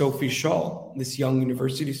is Sophie Scholl, this young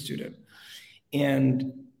university student.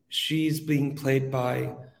 And she's being played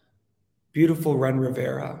by beautiful Ren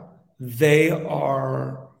Rivera. They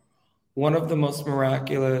are one of the most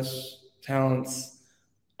miraculous talents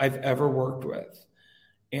I've ever worked with.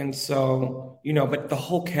 And so, but the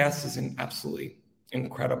whole cast is absolutely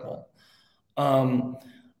incredible. So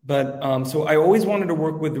I always wanted to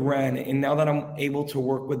work with Ren, and now that I'm able to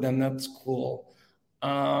work with them, that's cool.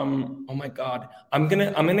 Oh my God. I'm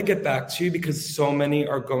gonna get back to you because so many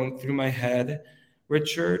are going through my head,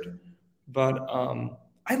 Richard. But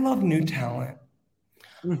I love new talent.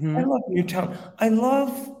 Mm-hmm. I love new talent. I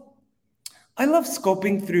love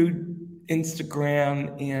scoping through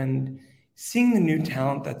Instagram and seeing the new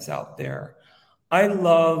talent that's out there. I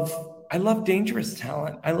love dangerous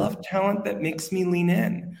talent. I love talent that makes me lean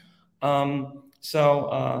in.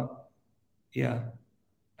 Yeah,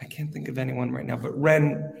 I can't think of anyone right now, but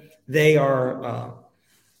Ren, they're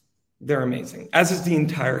amazing, as is the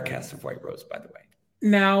entire cast of White Rose, by the way.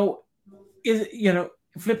 Now,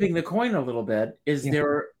 flipping the coin a little bit, is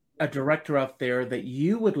there a director out there that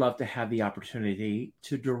you would love to have the opportunity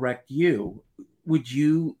to direct you? Would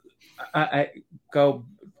you go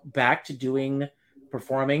back to doing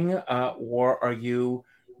performing, or are you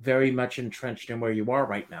very much entrenched in where you are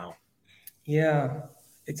right now? Yeah,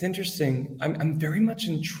 it's interesting. I'm very much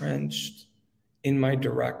entrenched in my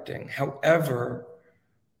directing. However,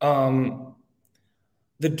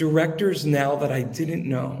 the directors now that I didn't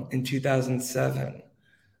know in 2007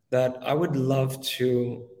 that I would love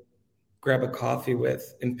to grab a coffee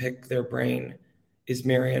with and pick their brain is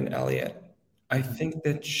Marianne Elliott. I think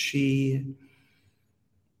that she,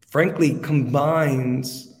 frankly,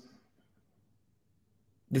 combines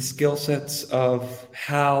the skill sets of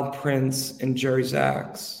Hal, Prince, and Jerry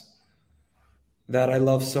Zaks that I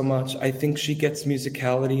love so much. I think she gets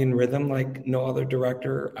musicality and rhythm like no other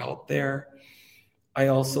director out there. I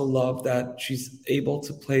also love that she's able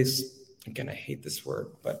to place, again, I hate this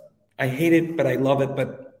word, but I hate it, but I love it,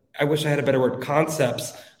 but I wish I had a better word,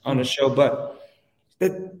 concepts on a show, but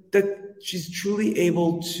that she's truly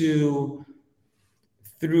able to,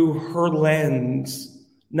 through her lens,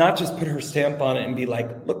 not just put her stamp on it and be like,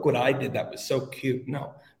 look what I did, that was so cute.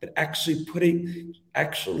 No, but actually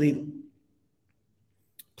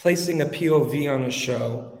placing a POV on a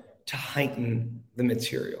show to heighten the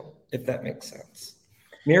material, if that makes sense.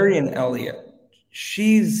 Marianne Elliott,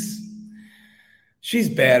 she's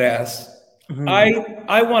badass. Mm-hmm.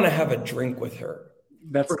 I want to have a drink with her.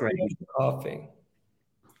 That's great. Coffee.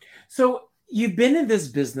 So you've been in this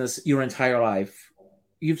business your entire life.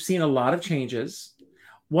 You've seen a lot of changes.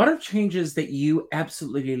 What are changes that you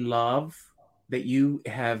absolutely love that you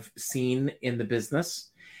have seen in the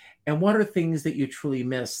business? And what are things that you truly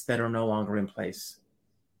miss that are no longer in place?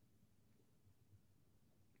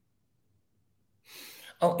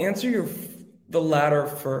 I'll answer the latter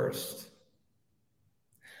first.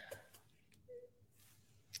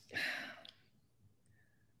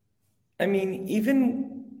 I mean,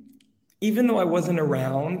 even though I wasn't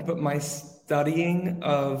around, but my studying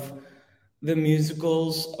of the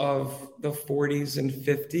musicals of the 40s and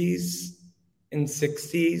 50s and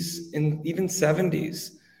 60s and even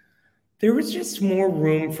 70s, there was just more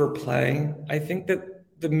room for play. I think that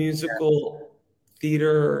the musical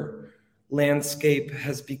theater landscape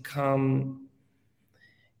has become,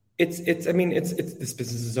 it's this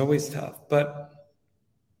business is always tough, but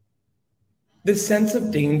the sense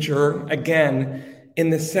of danger, again,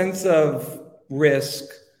 in the sense of risk,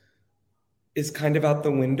 is kind of out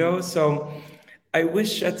the window. So I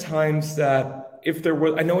wish at times that if there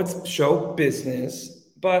were, I know it's show business,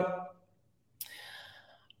 but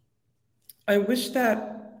I wish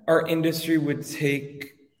that our industry would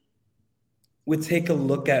take a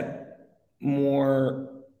look at more,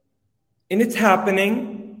 and it's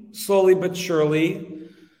happening slowly but surely,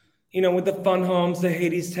 with the fun homes, the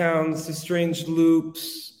Hades towns, the strange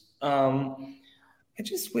loops. I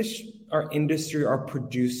just wish our industry, our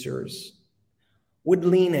producers would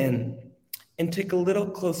lean in and take a little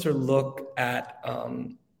closer look at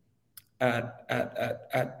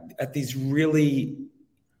these really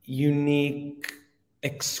unique,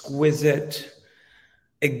 exquisite,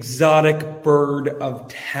 exotic bird of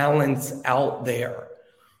talents out there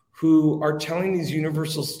who are telling these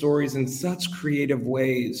universal stories in such creative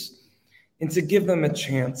ways, and to give them a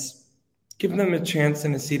chance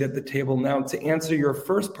and a seat at the table. Now, to answer your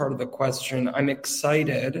first part of the question, I'm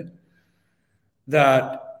excited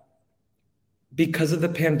that because of the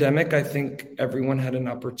pandemic, I think everyone had an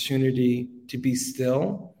opportunity to be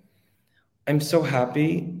still. I'm so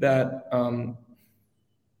happy that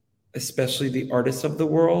especially the artists of the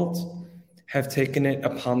world have taken it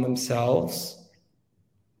upon themselves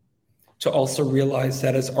to also realize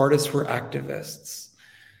that as artists, we're activists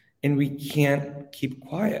and we can't keep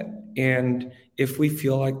quiet. And if we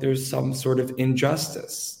feel like there's some sort of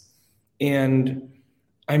injustice, and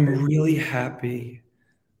I'm really happy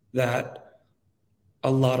that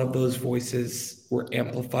a lot of those voices were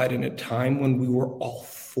amplified in a time when we were all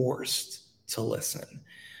forced to listen.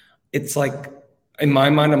 It's like, in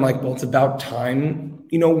my mind, I'm like, well, it's about time,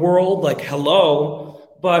 world, like, hello,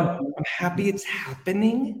 but I'm happy it's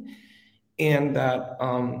happening. And that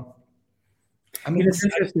it's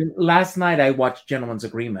interesting. Last night I watched Gentleman's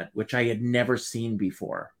Agreement, which I had never seen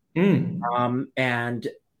before. And and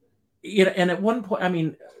at one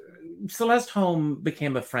point, Celeste Holm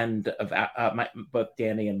became a friend of both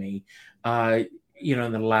Danny and me,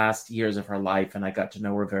 in the last years of her life, and I got to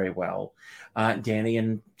know her very well. Danny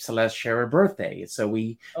and Celeste share a birthday, so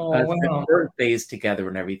we spent birthdays together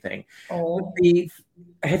and everything.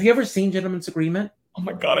 Have you ever seen Gentleman's Agreement? Oh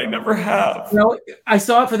my God, I never have. No, I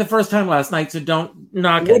saw it for the first time last night, so don't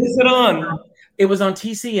knock it. What is it on? It was on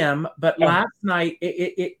TCM, but last night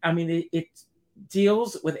it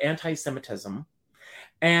deals with anti-Semitism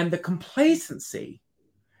and the complacency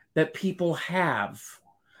that people have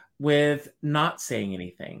with not saying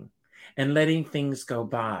anything and letting things go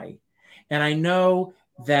by. And I know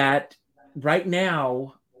that right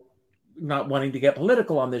now, not wanting to get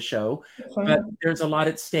political on this show, but there's a lot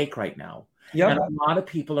at stake right now. Yep. And a lot of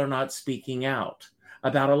people are not speaking out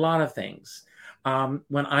about a lot of things.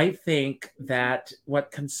 When I think that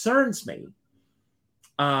what concerns me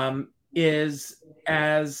is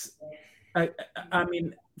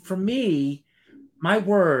for me, my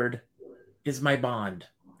word is my bond.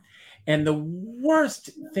 And the worst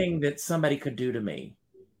thing that somebody could do to me,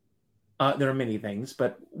 there are many things,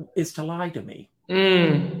 but is to lie to me.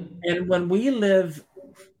 And when we live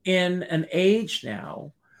in an age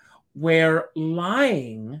now where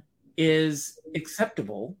lying is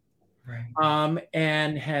acceptable, right,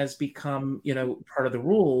 and has become, part of the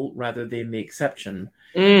rule rather than the exception,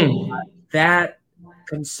 that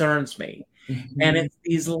concerns me. And it's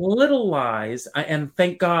these little lies, and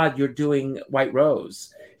thank God you're doing White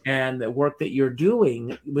Rose and the work that you're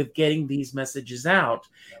doing with getting these messages out,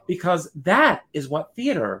 because that is what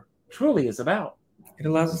theater truly is about. It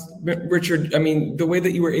allows, Richard, the way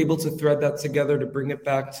that you were able to thread that together to bring it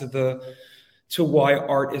back to why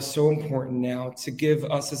art is so important now, to give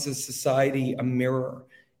us as a society a mirror.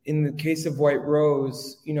 In the case of White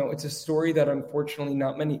Rose, it's a story that unfortunately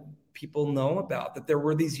not many people know about, that there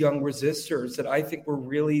were these young resistors that I think were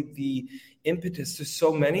really the impetus to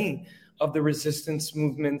so many of the resistance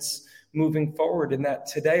movements moving forward. And that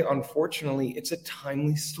today, unfortunately, it's a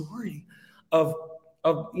timely story of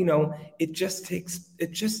it just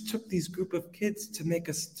took these group of kids to make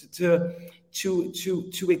us to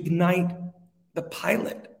ignite the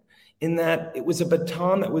pilot, in that it was a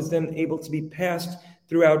baton that was then able to be passed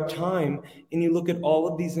throughout time. And you look at all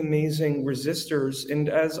of these amazing resistors, and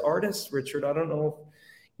as artists, Richard, I don't know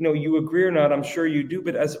if you agree or not, I'm sure you do,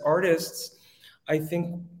 but as artists, I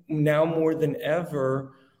think now more than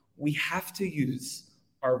ever, we have to use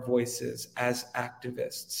our voices as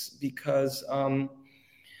activists, because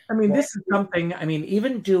this is something,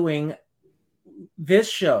 even doing this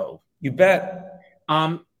show, you bet,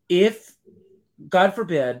 if God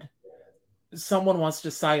forbid someone wants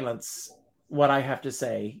to silence what I have to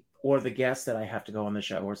say, or the guest that I have to go on the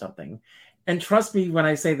show or something. And trust me when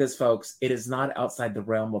I say this, folks, it is not outside the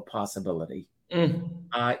realm of possibility.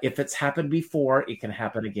 If it's happened before, it can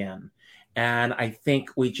happen again. And I think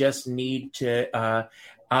we just need to,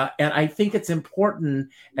 and I think it's important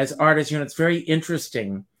as artists, it's very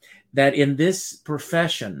interesting that in this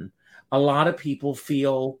profession, a lot of people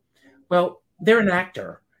feel, well, they're an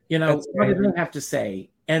actor, what do they have to say?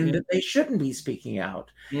 And that they shouldn't be speaking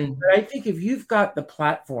out. But I think if you've got the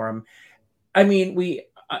platform, and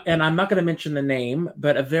I'm not going to mention the name,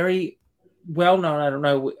 but a very well-known, I don't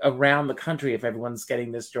know around the country if everyone's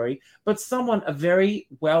getting this story, but a very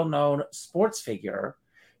well-known sports figure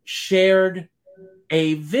shared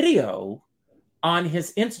a video on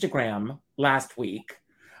his Instagram last week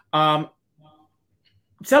um,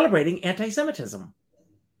 celebrating anti-Semitism.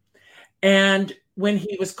 And when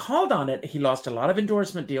he was called on it, he lost a lot of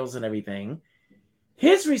endorsement deals and everything.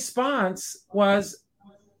 His response was,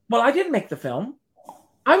 well, I didn't make the film.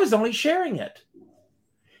 I was only sharing it.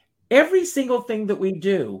 Every single thing that we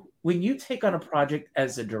do, when you take on a project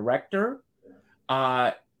as a director,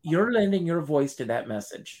 you're lending your voice to that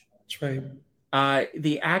message. That's right.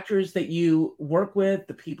 The actors that you work with,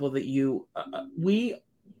 the people that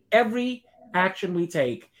every action we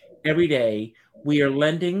take every day, we are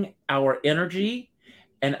lending our energy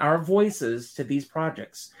and our voices to these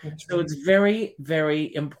projects. That's so right. It's very,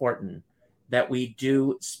 very important that we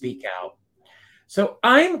do speak out. So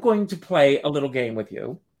I'm going to play a little game with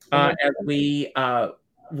you as we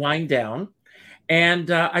wind down. And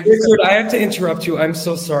Richard, I have to interrupt you. I'm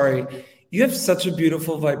so sorry. You have such a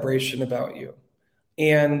beautiful vibration about you.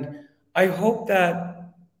 And I hope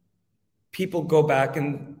that people go back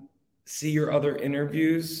and see your other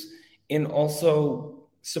interviews and also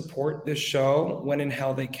support this show when and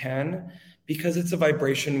how they can, because it's a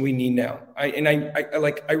vibration we need now. I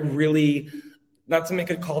really, not to make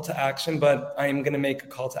a call to action, but I am going to make a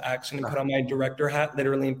call to action and put on my director hat,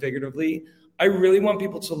 literally and figuratively. I really want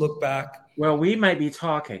people to look back. Well, we might be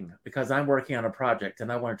talking because I'm working on a project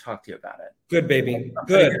and I want to talk to you about it. Good, baby.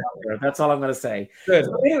 Good. That's all I'm going to say. Good.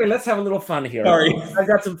 So anyway, let's have a little fun here. Sorry. I've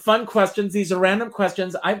got some fun questions. These are random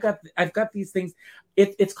questions. I've got these things.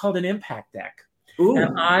 It's called an impact deck. Ooh.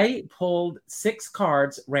 And I pulled 6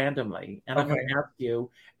 cards randomly, and I'm going to ask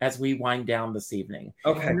you as we wind down this evening.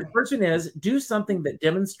 Okay. And the first one is, do something that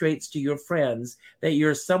demonstrates to your friends that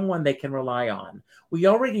you're someone they can rely on. We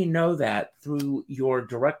already know that through your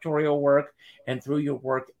directorial work and through your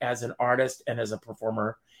work as an artist and as a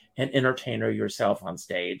performer and entertainer yourself on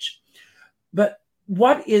stage. But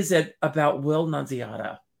what is it about Will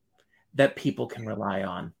Nunziata that people can rely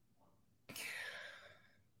on?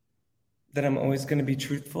 That I'm always going to be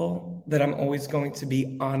truthful, that I'm always going to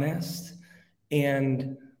be honest,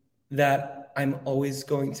 and that I'm always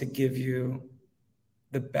going to give you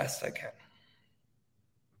the best I can.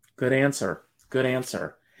 Good answer. Good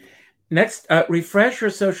answer. Next, refresh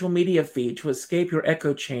your social media feed to escape your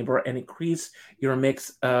echo chamber and increase your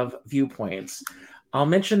mix of viewpoints. I'll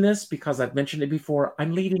mention this because I've mentioned it before.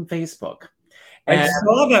 I'm leaving Facebook. I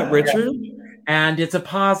saw that, Richard. And it's a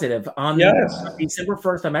positive. On December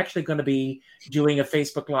 1st, I'm actually going to be doing a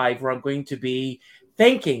Facebook Live where I'm going to be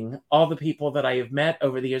thanking all the people that I have met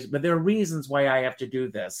over the years. But there are reasons why I have to do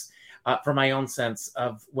this for my own sense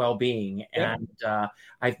of well-being. Yeah. And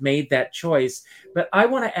I've made that choice. But I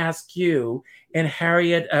want to ask you, and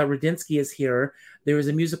Harriet Rudinsky is here. There is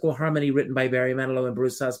a musical harmony written by Barry Manilow and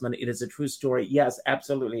Bruce Sussman. It is a true story. Yes,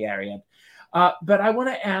 absolutely, Harriet. But I want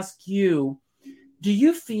to ask you, do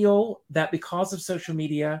you feel that because of social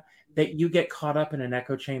media that you get caught up in an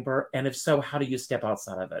echo chamber? And if so, how do you step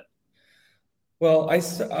outside of it? Well,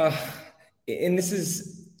 and this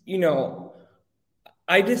is,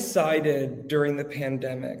 I decided during the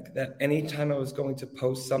pandemic that anytime I was going to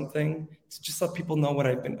post something to just let people know what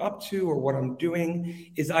I've been up to or what I'm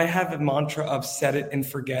doing, is I have a mantra of set it and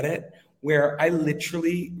forget it, where I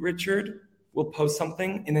literally, Richard, will post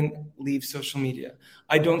something and then leave social media.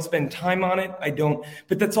 I don't spend time on it.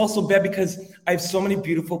 But that's also bad because I have so many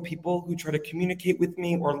beautiful people who try to communicate with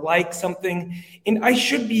me or like something, and I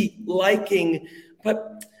should be liking,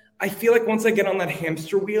 but I feel like once I get on that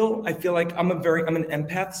hamster wheel, I feel like I'm an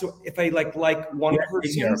empath. So if I like one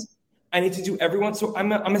person, I need to do everyone. So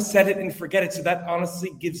I'm a set it and forget it. So that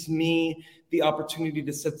honestly gives me the opportunity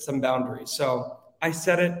to set some boundaries. So I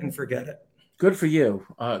set it and forget it. Good for you.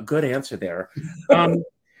 Good answer there.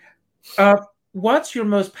 What's your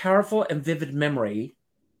most powerful and vivid memory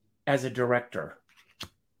as a director?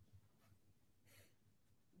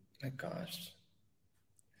 My gosh.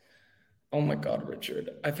 Oh my God,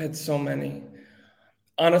 Richard. I've had so many.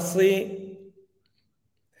 Honestly,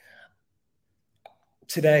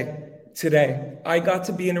 today, I got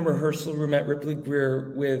to be in a rehearsal room at Ripley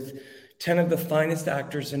Greer with 10 of the finest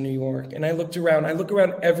actors in New York. And I look around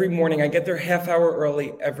every morning. I get there half hour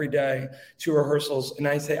early every day to rehearsals. And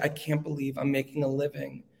I say, I can't believe I'm making a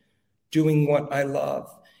living doing what I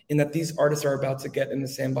love, and that these artists are about to get in the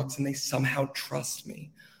sandbox and they somehow trust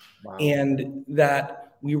me. Wow. And that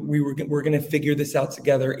we're going to figure this out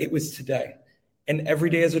together. It was today. And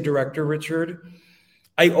every day as a director, Richard,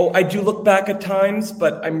 I do look back at times,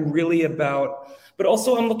 but but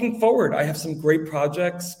also I'm looking forward. I have some great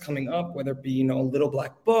projects coming up, whether it be, a Little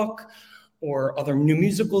Black Book or other new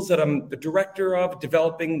musicals that I'm the director of,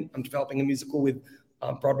 developing. I'm developing a musical with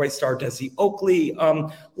Broadway star Desi Oakley,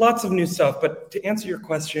 lots of new stuff. But to answer your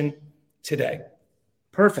question, today.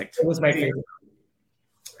 Perfect. It was my favorite.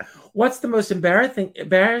 What's the most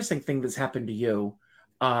embarrassing thing that's happened to you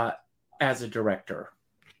as a director?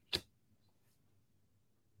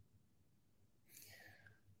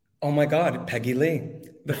 Oh my God, Peggy Lee.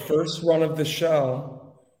 The first run of the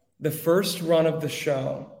show, the first run of the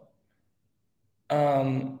show,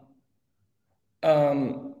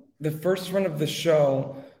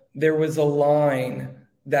 there was a line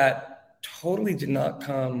that totally did not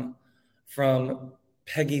come from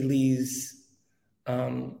Peggy Lee's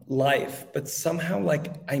life, but somehow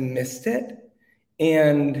like I missed it.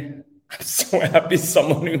 And I'm so happy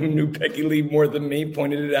someone who knew Peggy Lee more than me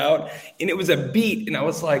pointed it out. And it was a beat. And I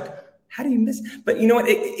was like, how do you miss? But you know what?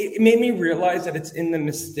 It made me realize that it's in the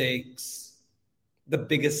mistakes the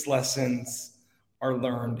biggest lessons are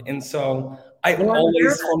learned. And so I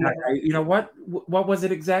always, you know, what was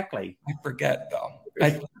it exactly? I forget though.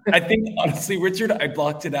 I think honestly, Richard, I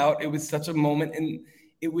blocked it out. It was such a moment, and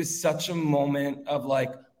it was such a moment of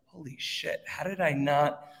like, holy shit, how did I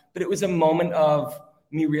not? But it was a moment of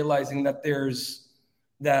me realizing that there's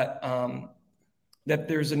an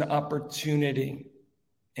opportunity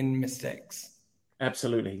in mistakes.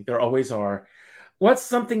 Absolutely. There always are. What's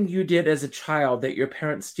something you did as a child that your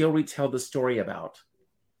parents still retell the story about?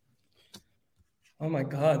 Oh my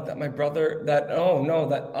God, that my brother, that I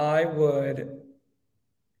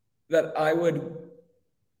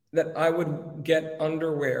would get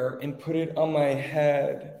underwear and put it on my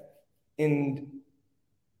head and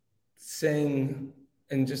sing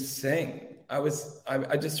and just sing. I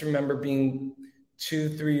just remember being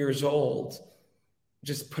 2-3 years old,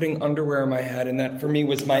 just putting underwear on my head. And that for me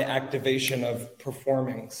was my activation of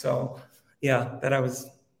performing. So yeah, that I was.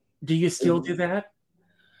 Do you still do that?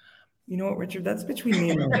 You know what, Richard, that's between me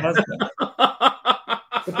and my husband.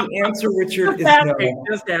 But the answer, Richard, is no.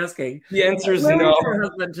 Just asking. The answer is no. Where is your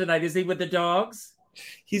husband tonight? Is he with the dogs?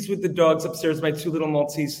 He's with the dogs upstairs, my 2 little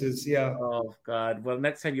Malteses, yeah. Oh, God. Well,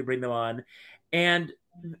 next time you bring them on. And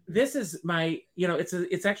this is my, you know,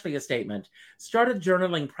 it's actually a statement. Start a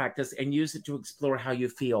journaling practice and use it to explore how you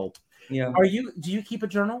feel. Yeah. Do you keep a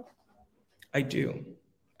journal? I do.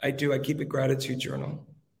 I keep a gratitude journal.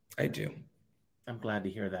 I do. I'm glad to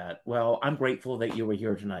hear that. Well, I'm grateful that you were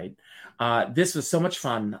here tonight. This was so much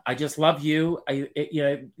fun. I just love you.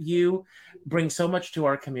 You bring so much to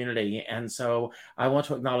our community. And so I want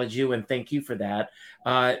to acknowledge you and thank you for that.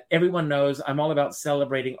 Everyone knows I'm all about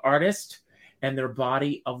celebrating artists and their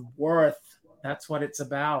body of worth. That's what it's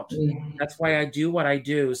about. That's why I do what I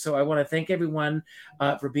do. So I want to thank everyone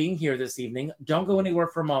for being here this evening. Don't go anywhere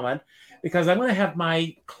for a moment, because I'm going to have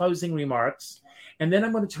my closing remarks, and then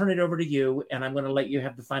I'm going to turn it over to you, and I'm going to let you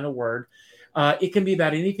have the final word. It can be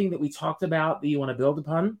about anything that we talked about that you want to build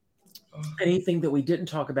upon, anything that we didn't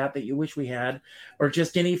talk about that you wish we had, or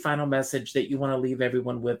just any final message that you want to leave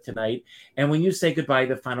everyone with tonight. And when you say goodbye,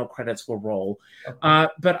 the final credits will roll. Okay.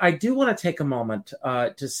 But I do want to take a moment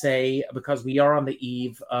to say, because we are on the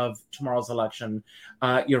eve of tomorrow's election,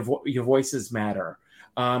 your voices matter.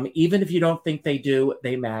 Even if you don't think they do,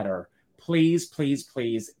 they matter. Please, please,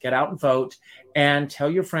 please get out and vote, and tell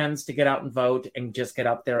your friends to get out and vote, and just get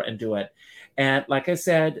out there and do it. And like I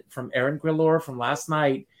said, from Aaron Grillor from last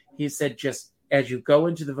night, he said, just as you go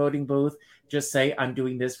into the voting booth, just say, I'm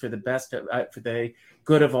doing this for the best, for the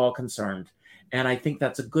good of all concerned. And I think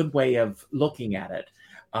that's a good way of looking at it.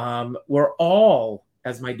 We're all,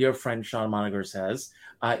 as my dear friend Sean Moniger says,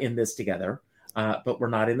 in this together, but we're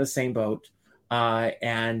not in the same boat.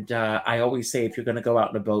 And I always say, if you're going to go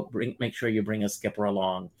out in a boat, make sure you bring a skipper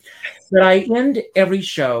along. But I end every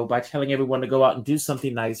show by telling everyone to go out and do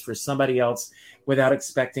something nice for somebody else without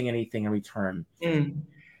expecting anything in return.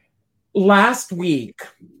 Last week,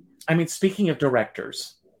 speaking of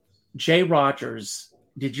directors, Jay Rogers,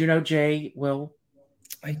 did you know Jay, Will?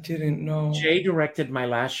 I didn't know. Jay directed my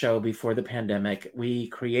last show before the pandemic. We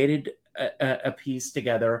created a piece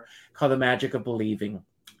together called The Magic of Believing.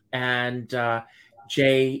 And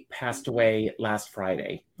Jay passed away last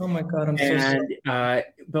Friday. Oh my God, I'm so sorry.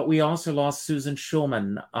 But we also lost Susan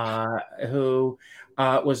Schulman, who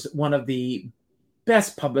was one of the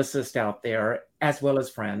best publicists out there, as well as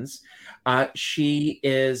friends. We're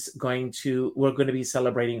going to be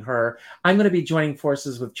celebrating her. I'm going to be joining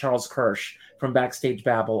forces with Charles Kirsch from Backstage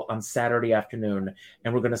Babble on Saturday afternoon,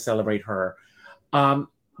 and we're going to celebrate her.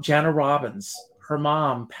 Jana Robbins, her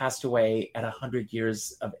mom passed away at 100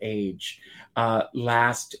 years of age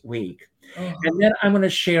last week. Oh. And then I'm going to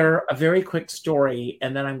share a very quick story,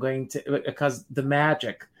 and then I'm going to, because the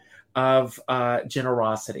magic of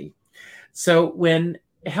generosity. So when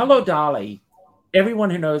Hello Dolly, everyone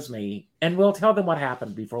who knows me And we'll tell them what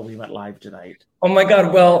happened before we went live tonight. Oh my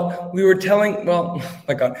God. Well, you were telling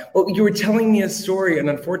me a story, an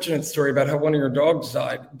unfortunate story about how one of your dogs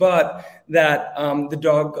died, but that the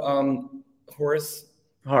dog, Horace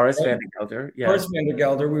Van der Gelder, yes. Horace Van der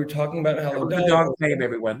Gelder, we were talking about Hello Dolly. The dog's name,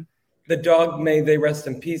 everyone. The dog, may they rest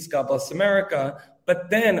in peace. God bless America.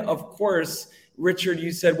 But then, of course, Richard,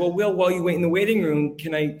 you said, well, Will, while you wait in the waiting room,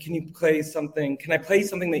 can you play something? Can I play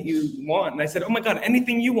something that you want? And I said, oh my God,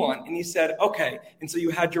 anything you want. And you said, okay. And so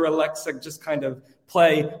you had your Alexa just kind of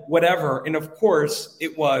play whatever. And of course,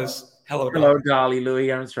 it was Hello Dolly. Hello Dolly,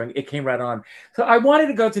 Louis Armstrong. It came right on. So I wanted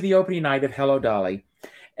to go to the opening night of Hello Dolly.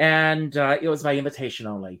 And it was by invitation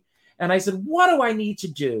only. And I said, what do I need to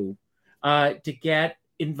do to get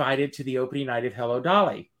invited to the opening night of Hello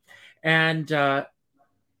Dolly? And a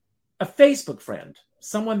Facebook friend,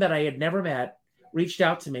 someone that I had never met, reached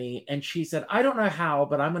out to me, and she said, I don't know how,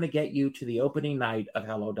 but I'm going to get you to the opening night of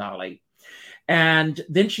Hello Dolly. And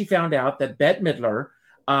then she found out that Bette Midler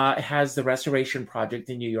has the restoration project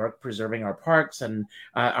in New York, preserving our parks and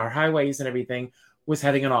our highways and everything, was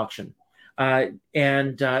having an auction.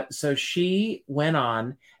 So she went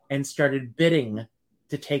on and started bidding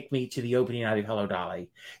to take me to the opening night of Hello Dolly.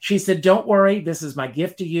 She said, don't worry, this is my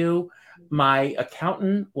gift to you. My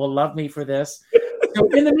accountant will love me for this. So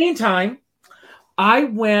in the meantime, I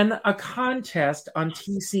win a contest on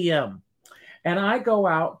TCM. And I go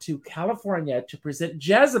out to California to present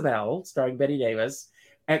Jezebel, starring Betty Davis,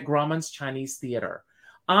 at Grauman's Chinese Theater.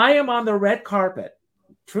 I am on the red carpet.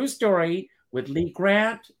 True story, with Lee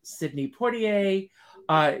Grant, Sidney Poitier,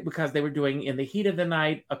 because they were doing In the Heat of the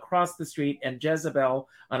Night, Across the Street, and Jezebel.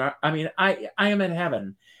 I am in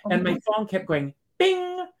heaven. And my phone kept going,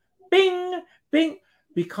 bing, bing, bing,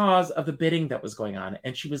 because of the bidding that was going on.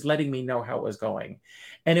 And she was letting me know how it was going.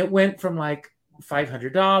 And it went from like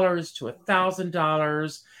 $500 to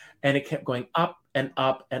 $1,000. And it kept going up and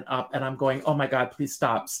up and up. And I'm going, oh my God, please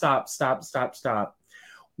stop.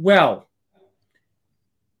 Well,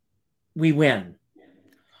 we win.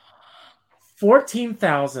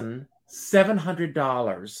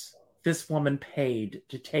 $14,700 this woman paid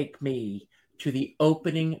to take me to the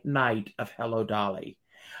opening night of Hello Dolly.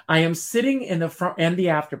 I am sitting in the front and the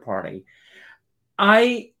after party.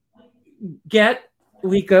 We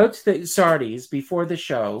go to the Sardi's before the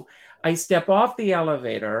show. I step off the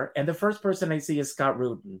elevator, and the first person I see is Scott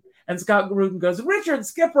Rudin. And Scott Rudin goes, Richard,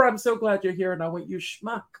 Skipper, I'm so glad you're here. And I went, you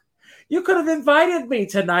schmuck. You could have invited me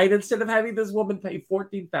tonight instead of having this woman pay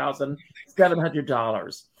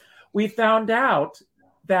 $14,700. We found out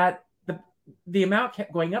that the amount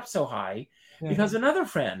kept going up so high because another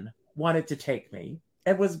friend wanted to take me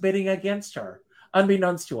and was bidding against her,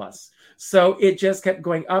 unbeknownst to us. So it just kept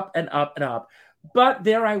going up and up and up. But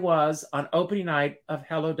there I was on opening night of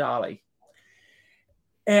Hello Dolly.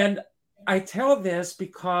 And I tell this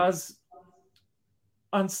because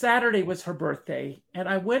on Saturday was her birthday, and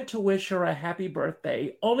I went to wish her a happy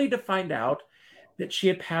birthday, only to find out that she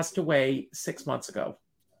had passed away 6 months ago.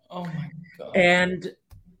 Oh my God. And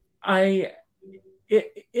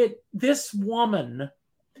this woman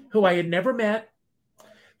who I had never met,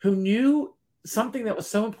 who knew something that was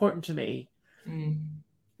so important to me,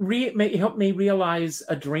 helped me realize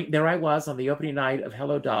a dream. There I was on the opening night of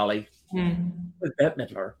Hello Dolly with Bette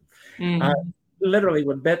Midler. Literally,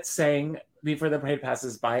 when Bette sang Before the Parade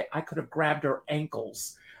Passes By, I could have grabbed her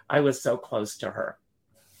ankles. I was so close to her.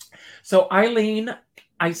 So Eileen,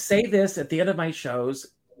 I say this at the end of my shows,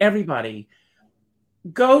 everybody,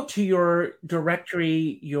 go to your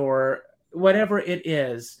directory, your whatever it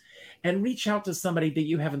is, and reach out to somebody that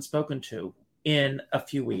you haven't spoken to in a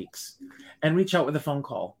few weeks, and reach out with a phone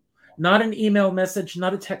call. Not an email message,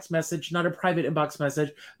 not a text message, not a private inbox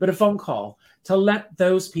message, but a phone call to let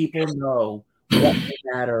those people know what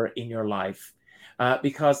matter in your life,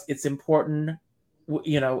 because it's important,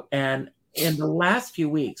 and in the last few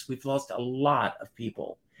weeks, we've lost a lot of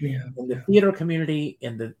people in the theater community,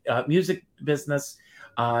 in the music business,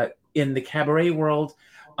 in the cabaret world.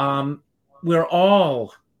 We're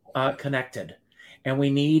all connected, and we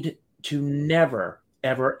need to never,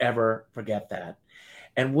 ever, ever forget that.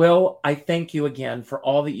 And Will, I thank you again for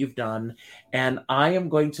all that you've done. And I am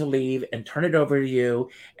going to leave and turn it over to you.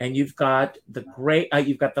 And you've got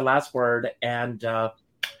you've got the last word. And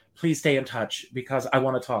please stay in touch because I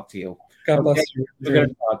want to talk to you. God bless you. We're going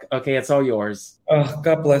to talk. Okay, it's all yours. Oh,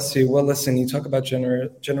 God bless you. Well, listen, you talk about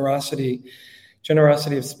generosity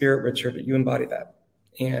of spirit, Richard. You embody that,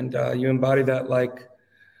 and you embody that like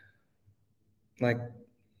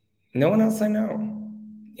no one else I know.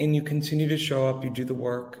 And you continue to show up, you do the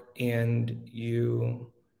work, and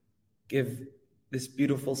you give this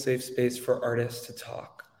beautiful, safe space for artists to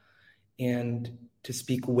talk. and to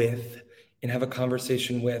speak with and have a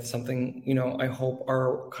conversation with, something, I hope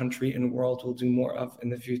our country and world will do more of in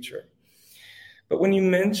the future. But when you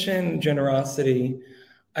mention generosity,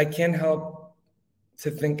 I can't help to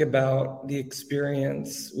think about the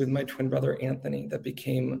experience with my twin brother, Anthony, that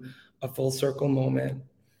became a full circle moment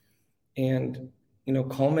and,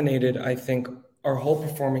 culminated, I think, our whole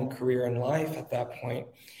performing career in life at that point.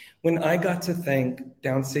 When I got to thank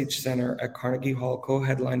Downstage Center at Carnegie Hall,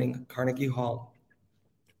 co-headlining Carnegie Hall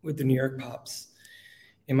with the New York Pops,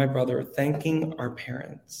 and my brother, thanking our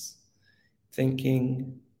parents,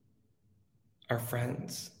 thanking our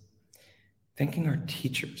friends, thanking our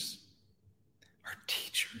teachers. Our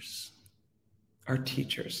teachers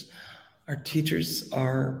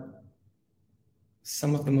are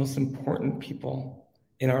some of the most important people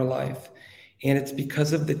in our life. And it's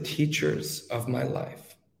because of the teachers of my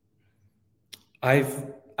life. I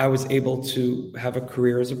was able to have a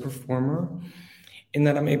career as a performer, and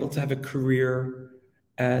that I'm able to have a career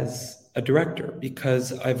as a director,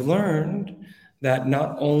 because I've learned that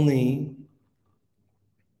not only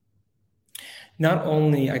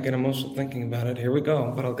I get emotional thinking about it, here we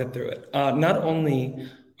go, but I'll get through it. Not only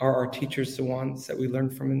are our teachers the ones that we learn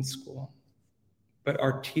from in school, but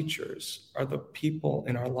our teachers are the people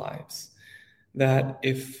in our lives that,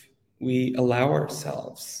 if we allow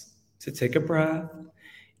ourselves to take a breath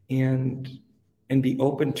and be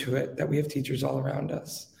open to it, that we have teachers all around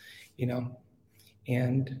us,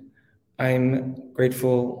 And I'm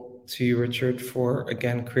grateful to you, Richard, for,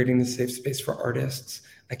 again, creating the safe space for artists.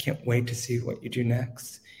 I can't wait to see what you do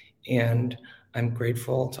next. And I'm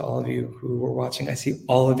grateful to all of you who are watching. I see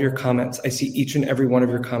all of your comments. I see each and every one of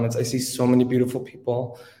your comments. I see so many beautiful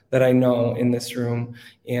people that I know in this room,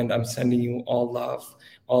 and I'm sending you all love,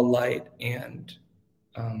 all light, and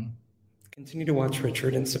continue to watch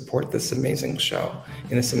Richard and support this amazing show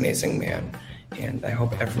and this amazing man. And I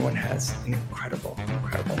hope everyone has an incredible,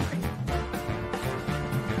 incredible night.